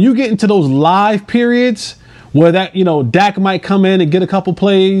 But when you get into those live periods where that, Dak might come in and get a couple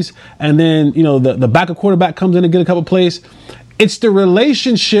plays, and then, the backup quarterback comes in and get a couple plays, it's the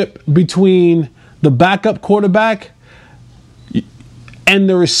relationship between the backup quarterback and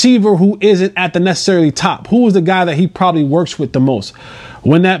the receiver who isn't at the necessarily top. Who is the guy that he probably works with the most?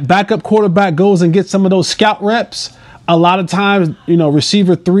 When that backup quarterback goes and gets some of those scout reps, a lot of times,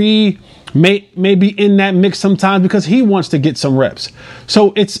 receiver 3 may be in that mix sometimes because he wants to get some reps.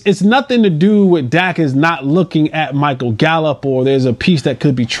 So it's nothing to do with Dak is not looking at Michael Gallup or there's a piece that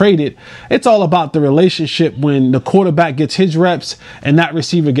could be traded. It's all about the relationship when the quarterback gets his reps and that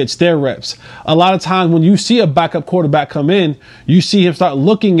receiver gets their reps. A lot of times when you see a backup quarterback come in, you see him start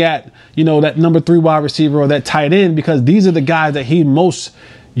looking at, that number 3 wide receiver or that tight end because these are the guys that he most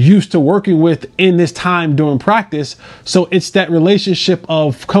used to working with in this time during practice. So it's that relationship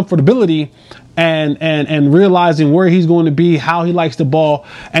of comfortability and realizing where he's going to be, how he likes the ball,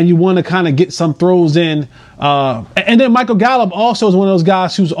 and you want to kind of get some throws in. And then Michael Gallup also is one of those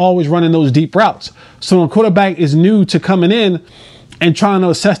guys who's always running those deep routes. So when a quarterback is new to coming in and trying to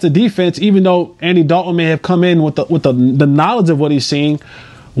assess the defense, even though Andy Dalton may have come in with the knowledge of what he's seeing,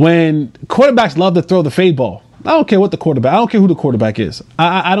 when quarterbacks love to throw the fade ball. I don't care what the quarterback. I don't care who the quarterback is.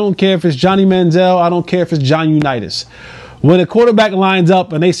 I don't care if it's Johnny Manziel. I don't care if it's John Unitas. When a quarterback lines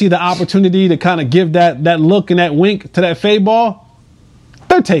up and they see the opportunity to kind of give that look and that wink to that fade ball,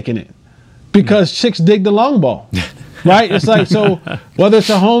 they're taking it because chicks dig the long ball, right? It's like, so whether it's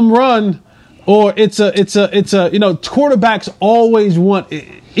a home run or it's a quarterbacks always want,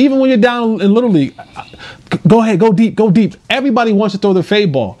 even when you're down in Little League, go ahead, go deep. Everybody wants to throw the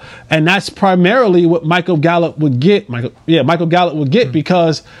fade ball. And that's primarily what Michael Gallup would get. Michael Gallup would get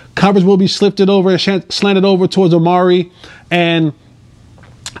because coverage will be slanted over towards Amari and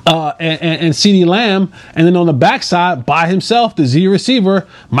CeeDee Lamb. And then on the backside, by himself, the Z receiver,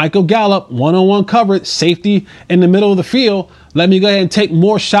 Michael Gallup, one-on-one coverage, safety in the middle of the field. Let me go ahead and take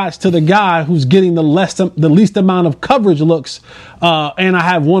more shots to the guy who's getting the least amount of coverage looks. And I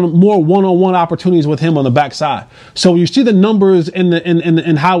have more one-on-one opportunities with him on the backside. So when you see the numbers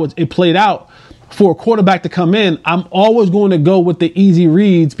and how it played out for a quarterback to come in, I'm always going to go with the easy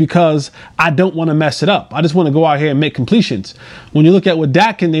reads because I don't want to mess it up. I just want to go out here and make completions. When you look at what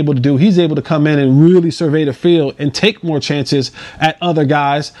Dak is able to do, he's able to come in and really survey the field and take more chances at other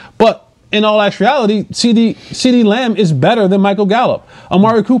guys. But in all actuality, CeeDee Lamb is better than Michael Gallup.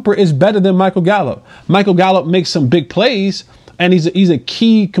 Amari Cooper is better than Michael Gallup. Michael Gallup makes some big plays, and he's a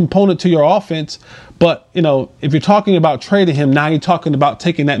key component to your offense. But, if you're talking about trading him, now you're talking about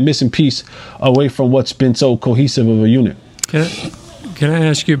taking that missing piece away from what's been so cohesive of a unit. Can I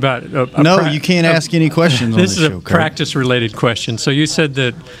ask you about No, you can't ask any questions on this show. This is a practice-related question. So you said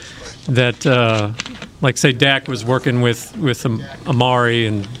that like, say, Dak was working with Amari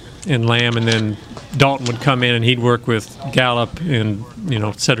and Lamb, and then Dalton would come in and he'd work with Gallup and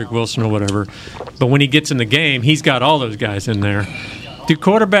Cedric Wilson or whatever. But when he gets in the game, he's got all those guys in there. Do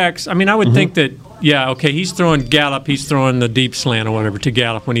quarterbacks? I mean, I would think that he's throwing Gallup, he's throwing the deep slant or whatever to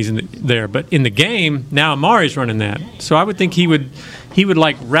Gallup when he's there. But in the game now, Amari's running that, so I would think he would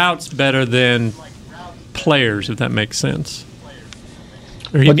like routes better than players, if that makes sense.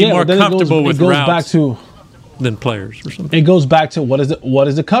 Or he'd be more comfortable with routes than players or something. It goes back to what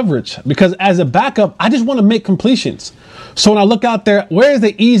is the coverage? Because as a backup, I just want to make completions. So when I look out there, where is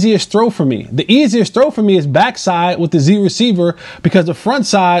the easiest throw for me? The easiest throw for me is backside with the Z receiver, because the front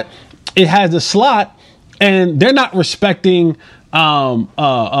side, it has the slot, and they're not respecting Swaim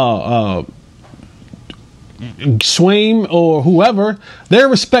or whoever. They're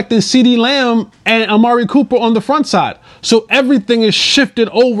respecting CeeDee Lamb and Amari Cooper on the front side. So everything is shifted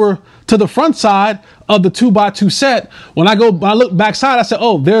over to the front side of the 2x2 set. When I look backside, I say,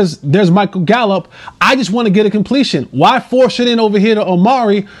 oh, there's Michael Gallup. I just want to get a completion. Why force it in over here to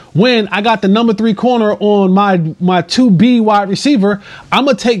Amari when I got the number 3 corner on my 2B wide receiver? I'm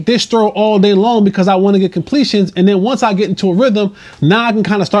going to take this throw all day long because I want to get completions. And then once I get into a rhythm, now I can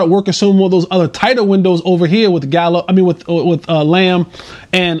kind of start working some more of those other tighter windows over here with with Lamb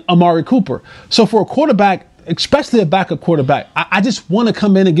and Amari Cooper. So for a quarterback, especially a backup quarterback, I just want to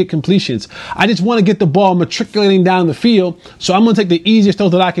come in and get completions. I just want to get the ball matriculating down the field. So I'm going to take the easiest throw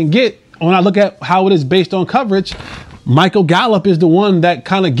that I can get. When I look at how it is based on coverage, Michael Gallup is the one that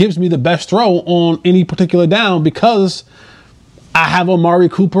kind of gives me the best throw on any particular down, because I have Amari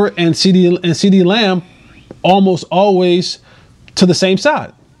Cooper and CeeDee Lamb almost always to the same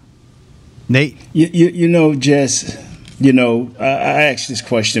side. Nate? Jess, I asked this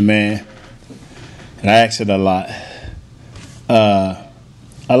question, man. And I ask it a lot.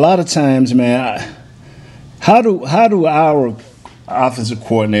 A lot of times, man, how do our offensive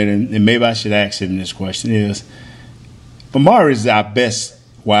coordinator, and maybe I should ask him this question, is Amari is our best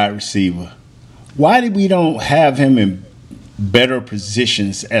wide receiver. Why did we don't have him in better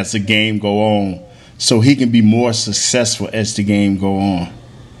positions as the game go on so he can be more successful as the game go on?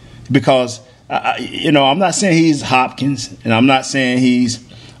 Because, I'm not saying he's Hopkins, and I'm not saying he's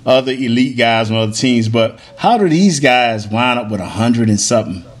other elite guys on other teams, but how do these guys wind up with 100 and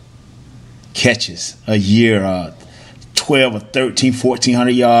something catches a year, 12 or 13, 1,400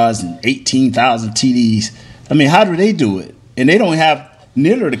 yards and 18,000 TDs? I mean, how do they do it? And they don't have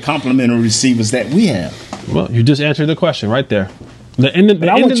nearly the complementary receivers that we have. Well, you just answered the question right there. The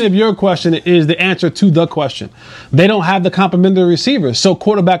ending of your question is the answer to the question. They don't have the complementary receivers, so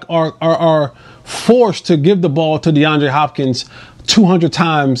quarterback are forced to give the ball to DeAndre Hopkins 200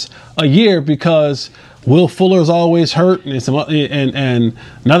 times a year, because Will Fuller's always hurt, and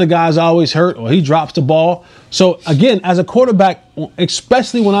another guy's always hurt, or he drops the ball. So again, as a quarterback,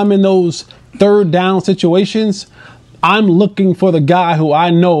 especially when I'm in those third down situations, I'm looking for the guy who I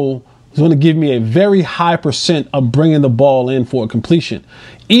know is going to give me a very high percent of bringing the ball in for a completion,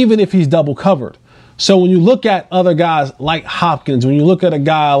 even if he's double covered. So when you look at other guys like Hopkins, when you look at a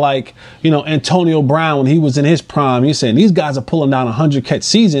guy like, Antonio Brown, when he was in his prime, you're saying these guys are pulling down 100 catch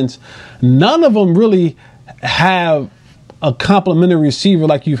seasons. None of them really have a complimentary receiver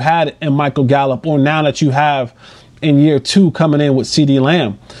like you've had in Michael Gallup, or now that you have in year 2 coming in with CeeDee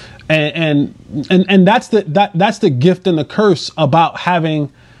Lamb. And that's the gift and the curse about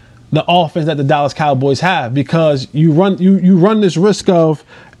having the offense that the Dallas Cowboys have, because you run this risk of,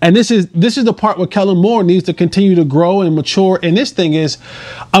 and this is the part where Kellen Moore needs to continue to grow and mature. And this thing is,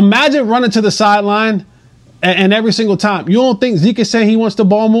 imagine running to the sideline and every single time. You don't think Zeke is saying he wants the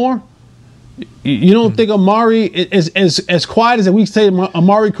ball more? You don't think Amari is as quiet as we say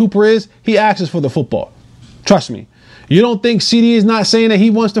Amari Cooper is? He asks for the football. Trust me. You don't think CD is not saying that he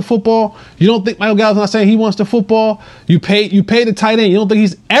wants the football? You don't think Michael Gallup's not saying he wants the football? You pay the tight end. You don't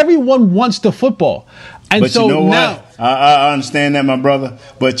think everyone wants the football. And but so you know now, what? I understand that, my brother.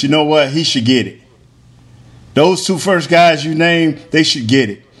 But you know what? He should get it. Those 2 first guys you named, they should get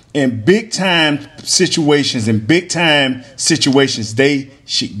it. In big-time situations, they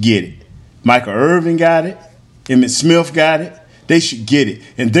should get it. Michael Irvin got it. Emmitt Smith got it. They should get it.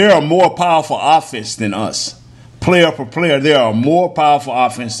 And they're a more powerful offense than us. Player for player, they are a more powerful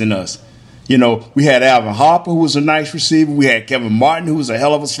offense than us. We had Alvin Harper, who was a nice receiver. We had Kevin Martin, who was a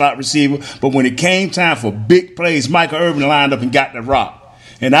hell of a slot receiver. But when it came time for big plays, Michael Irvin lined up and got the rock.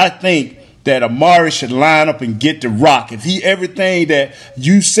 And I think that Amari should line up and get the rock. If he everything that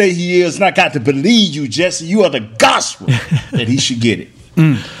you say he is, and I got to believe you, Jesse, you are the gospel, that he should get it.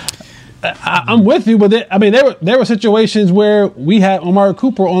 I'm with you, but there were situations where we had Amari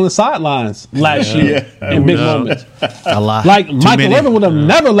Cooper on the sidelines last year in big moments. A lot. Like Michael Irvin would have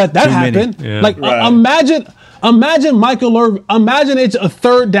never let that happen. Yeah. Like imagine Michael Irvin. Imagine it's a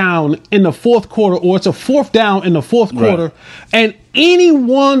third down in the fourth quarter, or it's a fourth down in the fourth quarter, and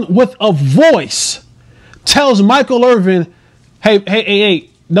anyone with a voice tells Michael Irvin, "Hey,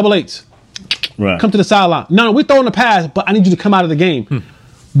 double eights, come to the sideline. No, we're throwing the pass, but I need you to come out of the game."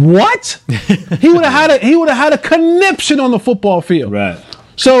 What? He would have had a conniption on the football field. Right.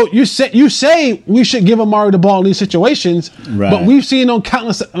 So you say we should give Amari the ball in these situations, but we've seen on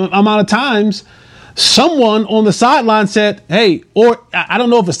countless amount of times someone on the sideline said, "Hey," or I don't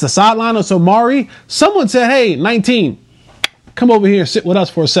know if it's the sideline or it's Amari. Someone said, "Hey, 19, come over here and sit with us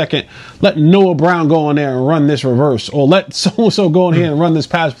for a second. Let Noah Brown go in there and run this reverse, or let so-and-so go in here and run this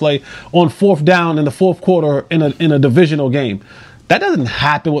pass play on fourth down in the fourth quarter in a divisional game." That doesn't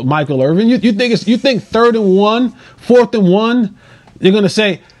happen with Michael Irvin. You think 3rd and 1, 4th and 1, you're gonna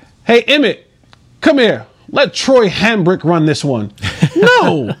say, "Hey, Emmitt, come here. Let Troy Hambrick run this one."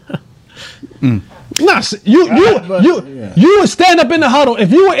 No. No, you would stand up in the huddle.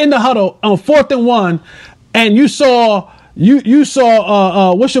 If you were in the huddle on 4th and 1 and you saw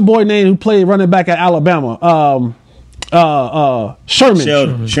what's your boy name who played running back at Alabama?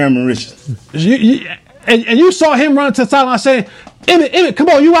 Sherman Richardson. And you saw him run to the sideline saying, Emmitt, come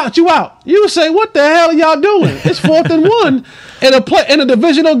on, you out. You would say, "What the hell are y'all doing? It's 4th and 1 in a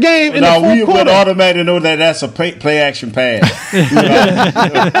divisional game in the fourth we quarter." would automatically know that that's a play action pass.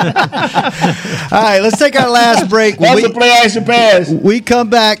 All right, let's take our last break. That's a play action pass. We come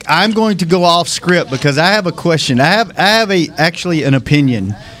back. I'm going to go off script because I have a question. I have actually an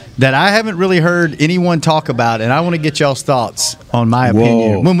opinion that I haven't really heard anyone talk about, and I want to get y'all's thoughts on my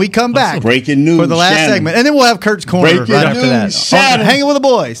opinion when we come back. Breaking news for the last segment, and then we'll have Kurt's Corner right after that. Hanging with the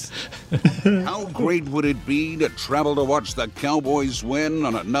boys. How great would it be to travel to watch the Cowboys win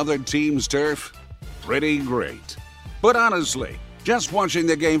on another team's turf? Pretty great. But honestly, just watching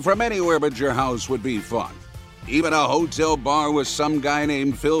the game from anywhere but your house would be fun. Even a hotel bar with some guy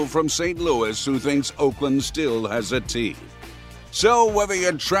named Phil from St. Louis who thinks Oakland still has a team. So whether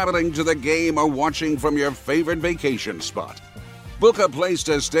you're traveling to the game or watching from your favorite vacation spot, book a place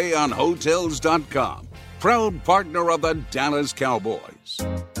to stay on Hotels.com, proud partner of the Dallas Cowboys.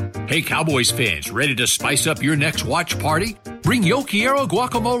 Hey Cowboys fans, ready to spice up your next watch party? Bring Yo Quiero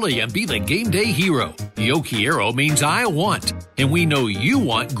guacamole and be the game day hero. Yo Quiero means I want, and we know you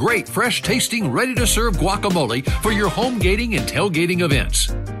want great, fresh-tasting, ready-to-serve guacamole for your home gating and tailgating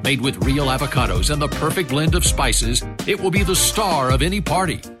events. Made with real avocados and the perfect blend of spices, it will be the star of any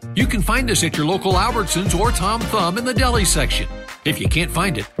party. You can find us at your local Albertsons or Tom Thumb in the deli section. If you can't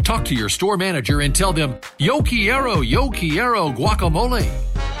find it, talk to your store manager and tell them, Yo Quiero guacamole.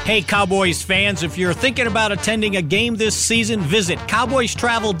 Hey, Cowboys fans, if you're thinking about attending a game this season, visit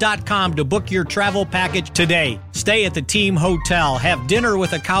cowboystravel.com to book your travel package today. Stay at the team hotel, have dinner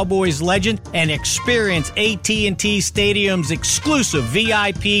with a Cowboys legend, and experience AT&T Stadium's exclusive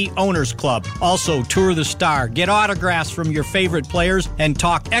VIP Owners Club. Also, tour the Star, get autographs from your favorite players, and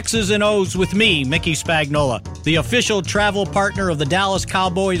talk X's and O's with me, Mickey Spagnola. The official travel partner of the Dallas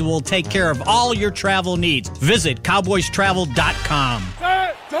Cowboys will take care of all your travel needs. Visit cowboystravel.com.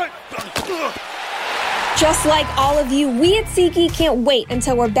 Just like all of you, we at SeatGeek can't wait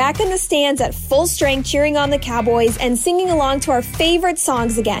until we're back in the stands at full strength cheering on the Cowboys and singing along to our favorite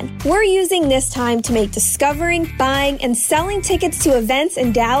songs again. We're using this time to make discovering, buying, and selling tickets to events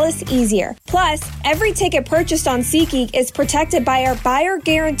in Dallas easier. Plus, every ticket purchased on SeatGeek is protected by our buyer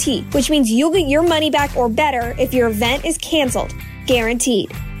guarantee, which means you'll get your money back or better if your event is canceled.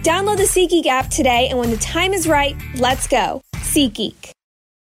 Guaranteed. Download the SeatGeek app today, and when the time is right, let's go. SeatGeek.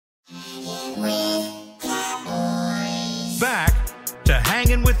 Back to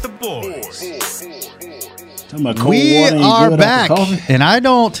Hanging with the Boys. We are back, and I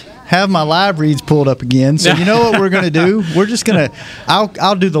don't have my live reads pulled up again. So you know what we're going to do? We're just going to –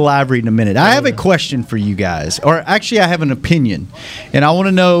 I'll do the live read in a minute. I have a question for you guys, or actually I have an opinion, and I want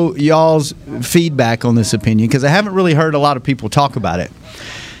to know y'all's feedback on this opinion because I haven't really heard a lot of people talk about it.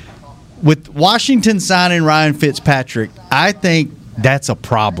 With Washington signing Ryan Fitzpatrick, I think that's a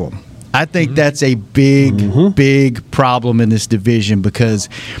problem. I think that's a big problem in this division because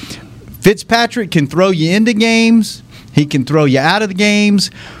Fitzpatrick can throw you into games. He can throw you out of the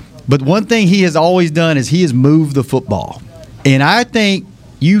games. But one thing he has always done is he has moved the football. And I think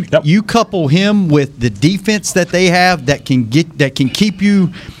you couple him with the defense that they have that can keep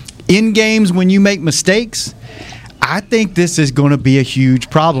you in games when you make mistakes. I think this is going to be a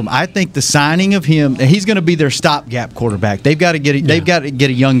huge problem. I think the signing of him, he's going to be their stopgap quarterback. They've got to get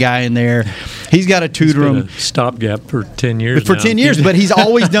a young guy in there. He's got to tutor him. Stopgap for 10 years. For 10 years, but he's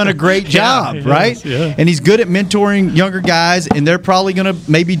always done a great job, right? Yeah. And he's good at mentoring younger guys. And they're probably going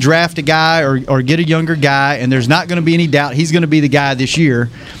to maybe draft a guy or get a younger guy. And there's not going to be any doubt he's going to be the guy this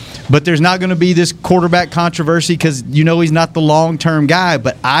year. But there's not going to be this quarterback controversy because he's not the long-term guy.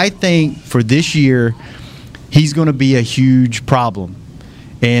 But I think for this year, he's going to be a huge problem.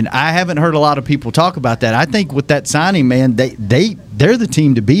 And I haven't heard a lot of people talk about that. I think with that signing, man, they're the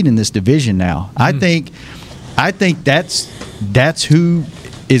team to beat in this division now. I think that's who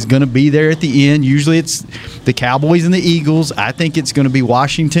is going to be there at the end. Usually it's the Cowboys and the Eagles. I think it's going to be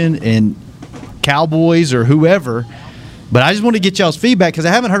Washington and Cowboys or whoever. But I just want to get y'all's feedback because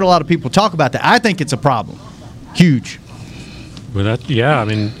I haven't heard a lot of people talk about that. I think it's a problem. Huge. Well, I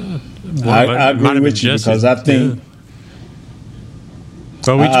agree with you because I think. Yeah.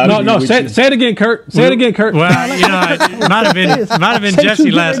 But say it again, Kurt. Say it again, Kurt. Well, it might have been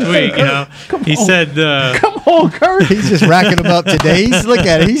Jesse last week. He said, "Come on, Kurt." He's just racking them up today. Look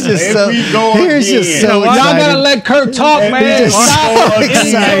at it. He's just so y'all gotta let Kurt talk, man. Stop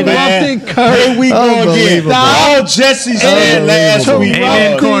interrupting Kurt. Here we go again. All Jesse said last week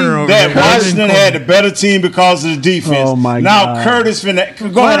that Washington had the better team because of the defense. Oh my God! Now Kurt is finna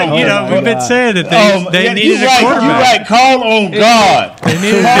go ahead. We've been saying that they needed a quarterback. You're right. Call on God.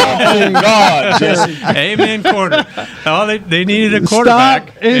 God, Jesse. Amen, corner. They needed a quarterback.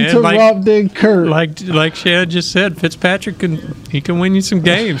 Stop interrupting Kurt. Like Shad just said, Fitzpatrick can win you some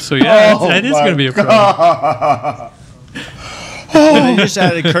games. So that is going to be a problem. They just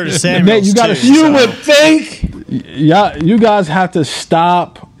added Curtis Samuels. You would think. Yeah, you guys have to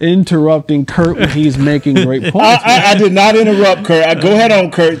stop interrupting Kurt when he's making great points. I did not interrupt Kurt. Go ahead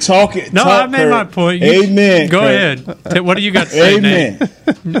on, Kurt. I made my point. Amen. Go ahead. What do you got to say, Amen.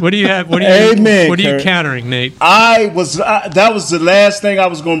 Nate? What do you have? What are you countering, Nate? That was the last thing I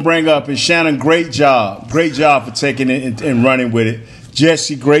was going to bring up. And Shannon, great job for taking it and running with it.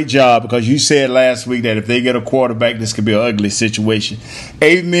 Jesse, great job because you said last week that if they get a quarterback, this could be an ugly situation.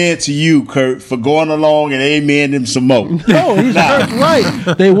 Amen to you, Kurt, for going along and amen him some more. No, he's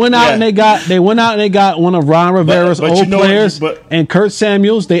right. They went out and they got one of Ron Rivera's old players and Kurt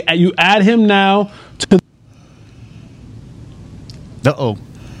Samuels. You add him now to.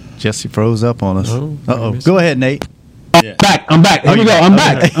 Jesse froze up on us. Go ahead, Nate. I'm back. Here we go. I'm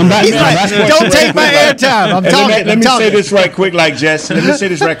back. He's like, don't take my airtime. I'm talking. Let me say this right quick, Jesse.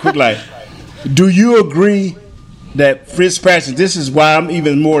 Do you agree that Fitzpatrick? This is why I'm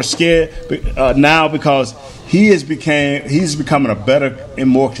even more scared now because he's becoming a better and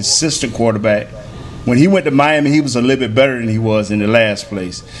more consistent quarterback when he went to Miami, he was a little bit better than he was in the last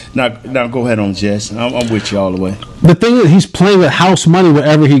place. Now go ahead on, Jess. I'm with you all the way. The thing is, he's playing with house money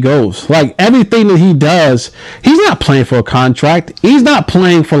wherever he goes. Like, everything that he does, he's not playing for a contract. He's not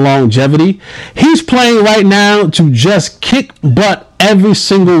playing for longevity. He's playing right now to just kick butt every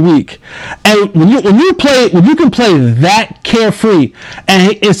single week. And when you can play that carefree,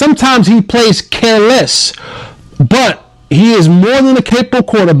 and sometimes he plays careless, but he is more than a capable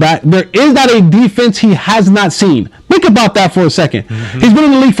quarterback. There is not a defense he has not seen. Think about that for a second. Mm-hmm. He's been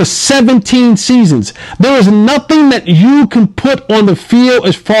in the league for 17 seasons. There is nothing that you can put on the field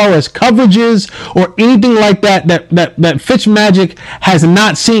as far as coverages or anything like that Fitzmagic has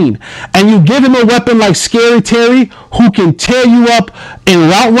not seen. And you give him a weapon like Scary Terry, who can tear you up in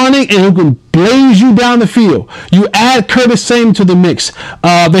route running and who can blaze you down the field. You add Curtis Samuel to the mix.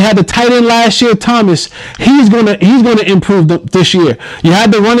 They had the tight end last year, Thomas. He's gonna improve this year. You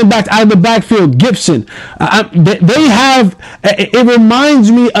had the running back out of the backfield, Gibson. They have. It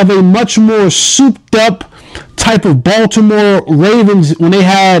reminds me of a much more souped up type of Baltimore Ravens when they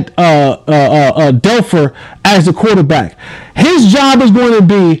had Delfer as the quarterback. His job is going to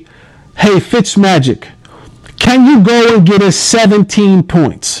be, hey, Fitzmagic, can you go and get us 17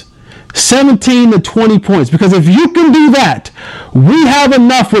 points? 17 to 20 points, because if you can do that, we have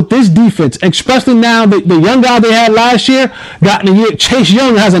enough with this defense, especially now the young guy they had last year got in a year. Chase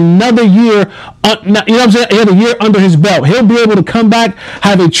Young has another year, you know what I'm saying? He had a year under his belt. He'll be able to come back,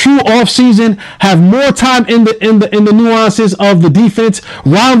 have a true offseason, have more time in the nuances of the defense.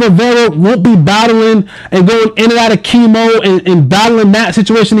 Ron Rivera won't be battling and going in and out of chemo and battling that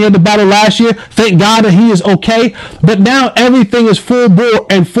situation he had to battle last year. Thank God that he is okay. But now everything is full bore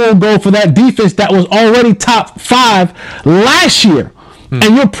and full go for that defense that was already top 5 last year.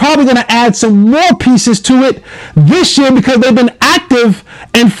 And you're probably going to add some more pieces to it this year because they've been active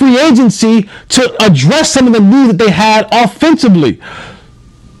in free agency to address some of the needs that they had offensively.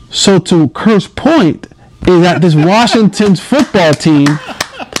 So to Kurt's point is that this Washington's football team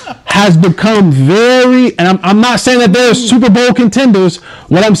has become very, and I'm not saying that they're Super Bowl contenders.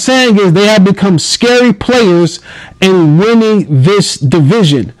 What I'm saying is they have become scary players in winning this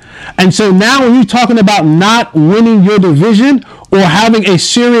division. And so now when you're talking about not winning your division or having a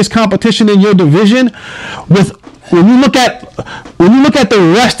serious competition in your division, when you look at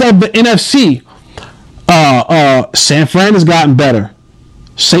the rest of the NFC, San Fran has gotten better.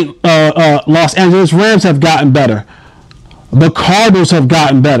 Los Angeles Rams have gotten better. The Cardinals have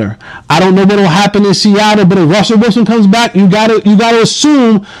gotten better. I don't know what will happen in Seattle, but if Russell Wilson comes back, you gotta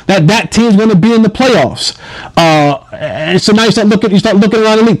assume that team's going to be in the playoffs. And so now you start looking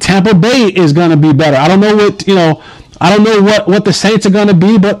around the league. Tampa Bay is going to be better. I don't know what the Saints are going to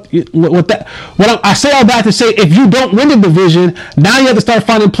be, but I say all that to say, if you don't win the division, now you have to start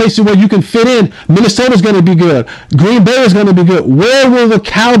finding places where you can fit in. Minnesota's going to be good. Green Bay is going to be good. Where will the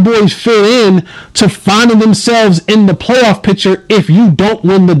Cowboys fit in to finding themselves in the playoff picture if you don't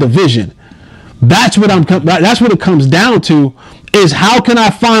win the division? That's what it comes down to. Is how can I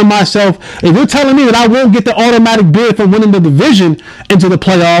find myself, if you're telling me that I won't get the automatic bid from winning the division into the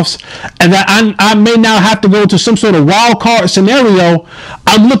playoffs, and that I may now have to go to some sort of wild card scenario,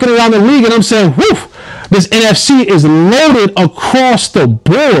 I'm looking around the league and I'm saying, whew, this NFC is loaded across the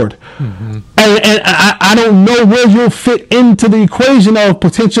board. Mm-hmm. And I don't know where you'll fit into the equation of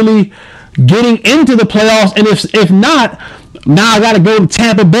potentially getting into the playoffs. And if not, now I got to go to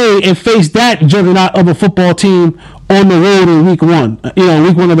Tampa Bay and face that juggernaut of a football team on the road in week one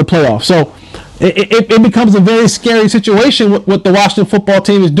of the playoffs. So it becomes a very scary situation what the Washington football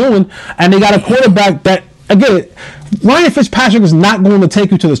team is doing, and they got a quarterback that, again, Ryan Fitzpatrick is not going to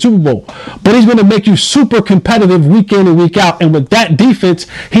take you to the Super Bowl, but he's going to make you super competitive week in and week out. And with that defense,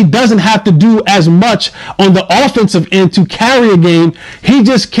 he doesn't have to do as much on the offensive end to carry a game. He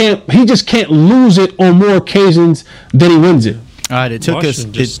just can't lose it on more occasions than he wins it. All right, it took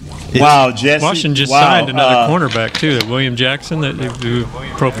Washington us. Jesse. Washington just signed another cornerback too, that William Jackson. That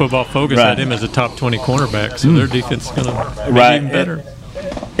Pro Football Focus had him as a top 20 cornerback. So their defense is going to be even better.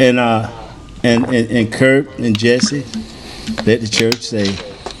 And Kurt and Jesse, let the church say,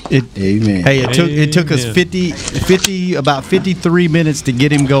 amen. Hey, it took us about 53 minutes to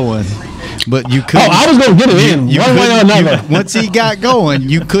get him going. But you couldn't. I was going to get it in one way or another. Once he got going,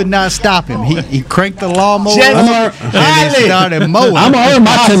 you could not stop him. He cranked the lawnmower and he started mowing. I'm going to earn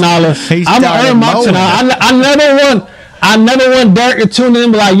my $10. I never won. I never want Derek to tune in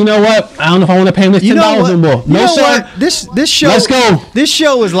and be like, you know what? I don't know if I want to pay him this $10 anymore. No, sir. This show. Let's go. This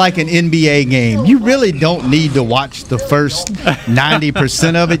show is like an NBA game. You really don't need to watch the first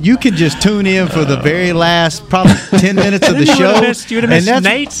 90% of it. You can just tune in for the very last probably 10 minutes of the show. You would have missed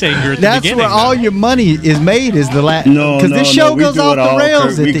Nate Singer at the beginning. That's where all your money is made. Is the last because this show goes off the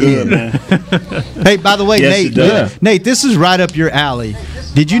rails at the end. Man. Hey, by the way, Nate, this is right up your alley.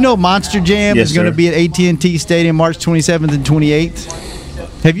 Did you know Monster Jam is going to be at AT&T Stadium March 27th and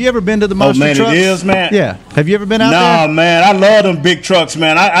 28th? Have you ever been to the Monster trucks? It is, man. Yeah. Have you ever been out there? Nah, man. I love them big trucks,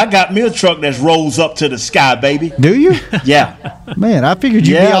 man. I got me a truck that rolls up to the sky, baby. Do you? Yeah. Man, I figured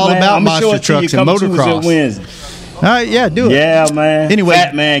you'd be all about monster trucks and motocross. All right, yeah, do it. Yeah, man. Anyway,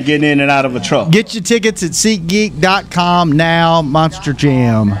 Fat man getting in and out of a truck. Get your tickets at SeatGeek.com now. Monster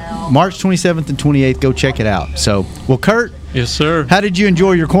Jam, March 27th and 28th. Go check it out. So, well, Kurt. Yes, sir. How did you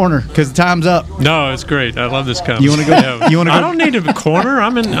enjoy your corner? Because time's up. No, it's great. I love this conversation. You want to go? You want to go? I don't need a corner.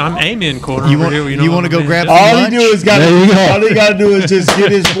 I'm amen corner. You want to go grab some all lunch? All he got to do is just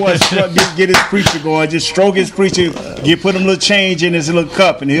get his voice, get his preacher going. Just stroke his preacher. Put him a little change in his little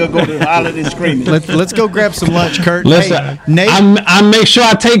cup, and he'll go to hollering and screaming. Let's go grab some lunch, Kurt. Listen, hey, Nate, I make sure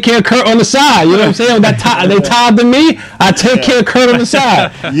I take care of Kurt on the side. You know what I'm saying? They tied to me. I take care of Kurt on the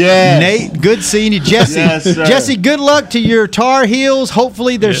side. Yeah. Nate, good seeing you, Jesse. Yes, Jesse, good luck to your Tar Heels.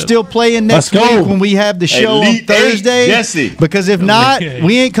 Hopefully they're still playing next week when we have the show on Thursday. Jesse. Because if not,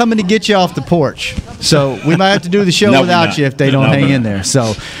 we ain't coming to get you off the porch. So we might have to do the show without you if they don't hang in there.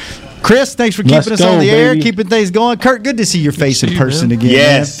 So, Chris, thanks for keeping us on the air, keeping things going. Kurt, good to see your face in person again.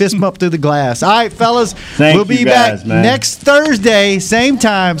 Yes. Man. Fist bump through the glass. All right, fellas. We'll be back next Thursday, same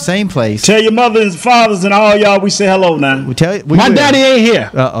time, same place. Tell your mothers and fathers and all y'all we say hello now. My daddy ain't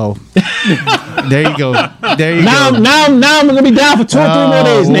here. Uh-oh. There you go. There you go. Now I'm going to be down for 2 or 3 more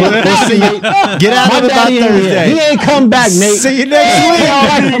days, Nate. We'll see you. Get out of it by Thursday. He ain't come back, Nate. See you next week.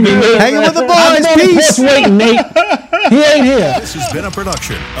 Hanging with the boys. Peace. Waiting, Nate. He ain't here. This has been a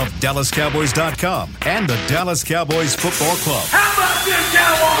production of DallasCowboys.com and the Dallas Cowboys Football Club. How about this,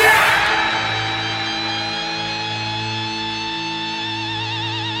 Cowboys? Yeah!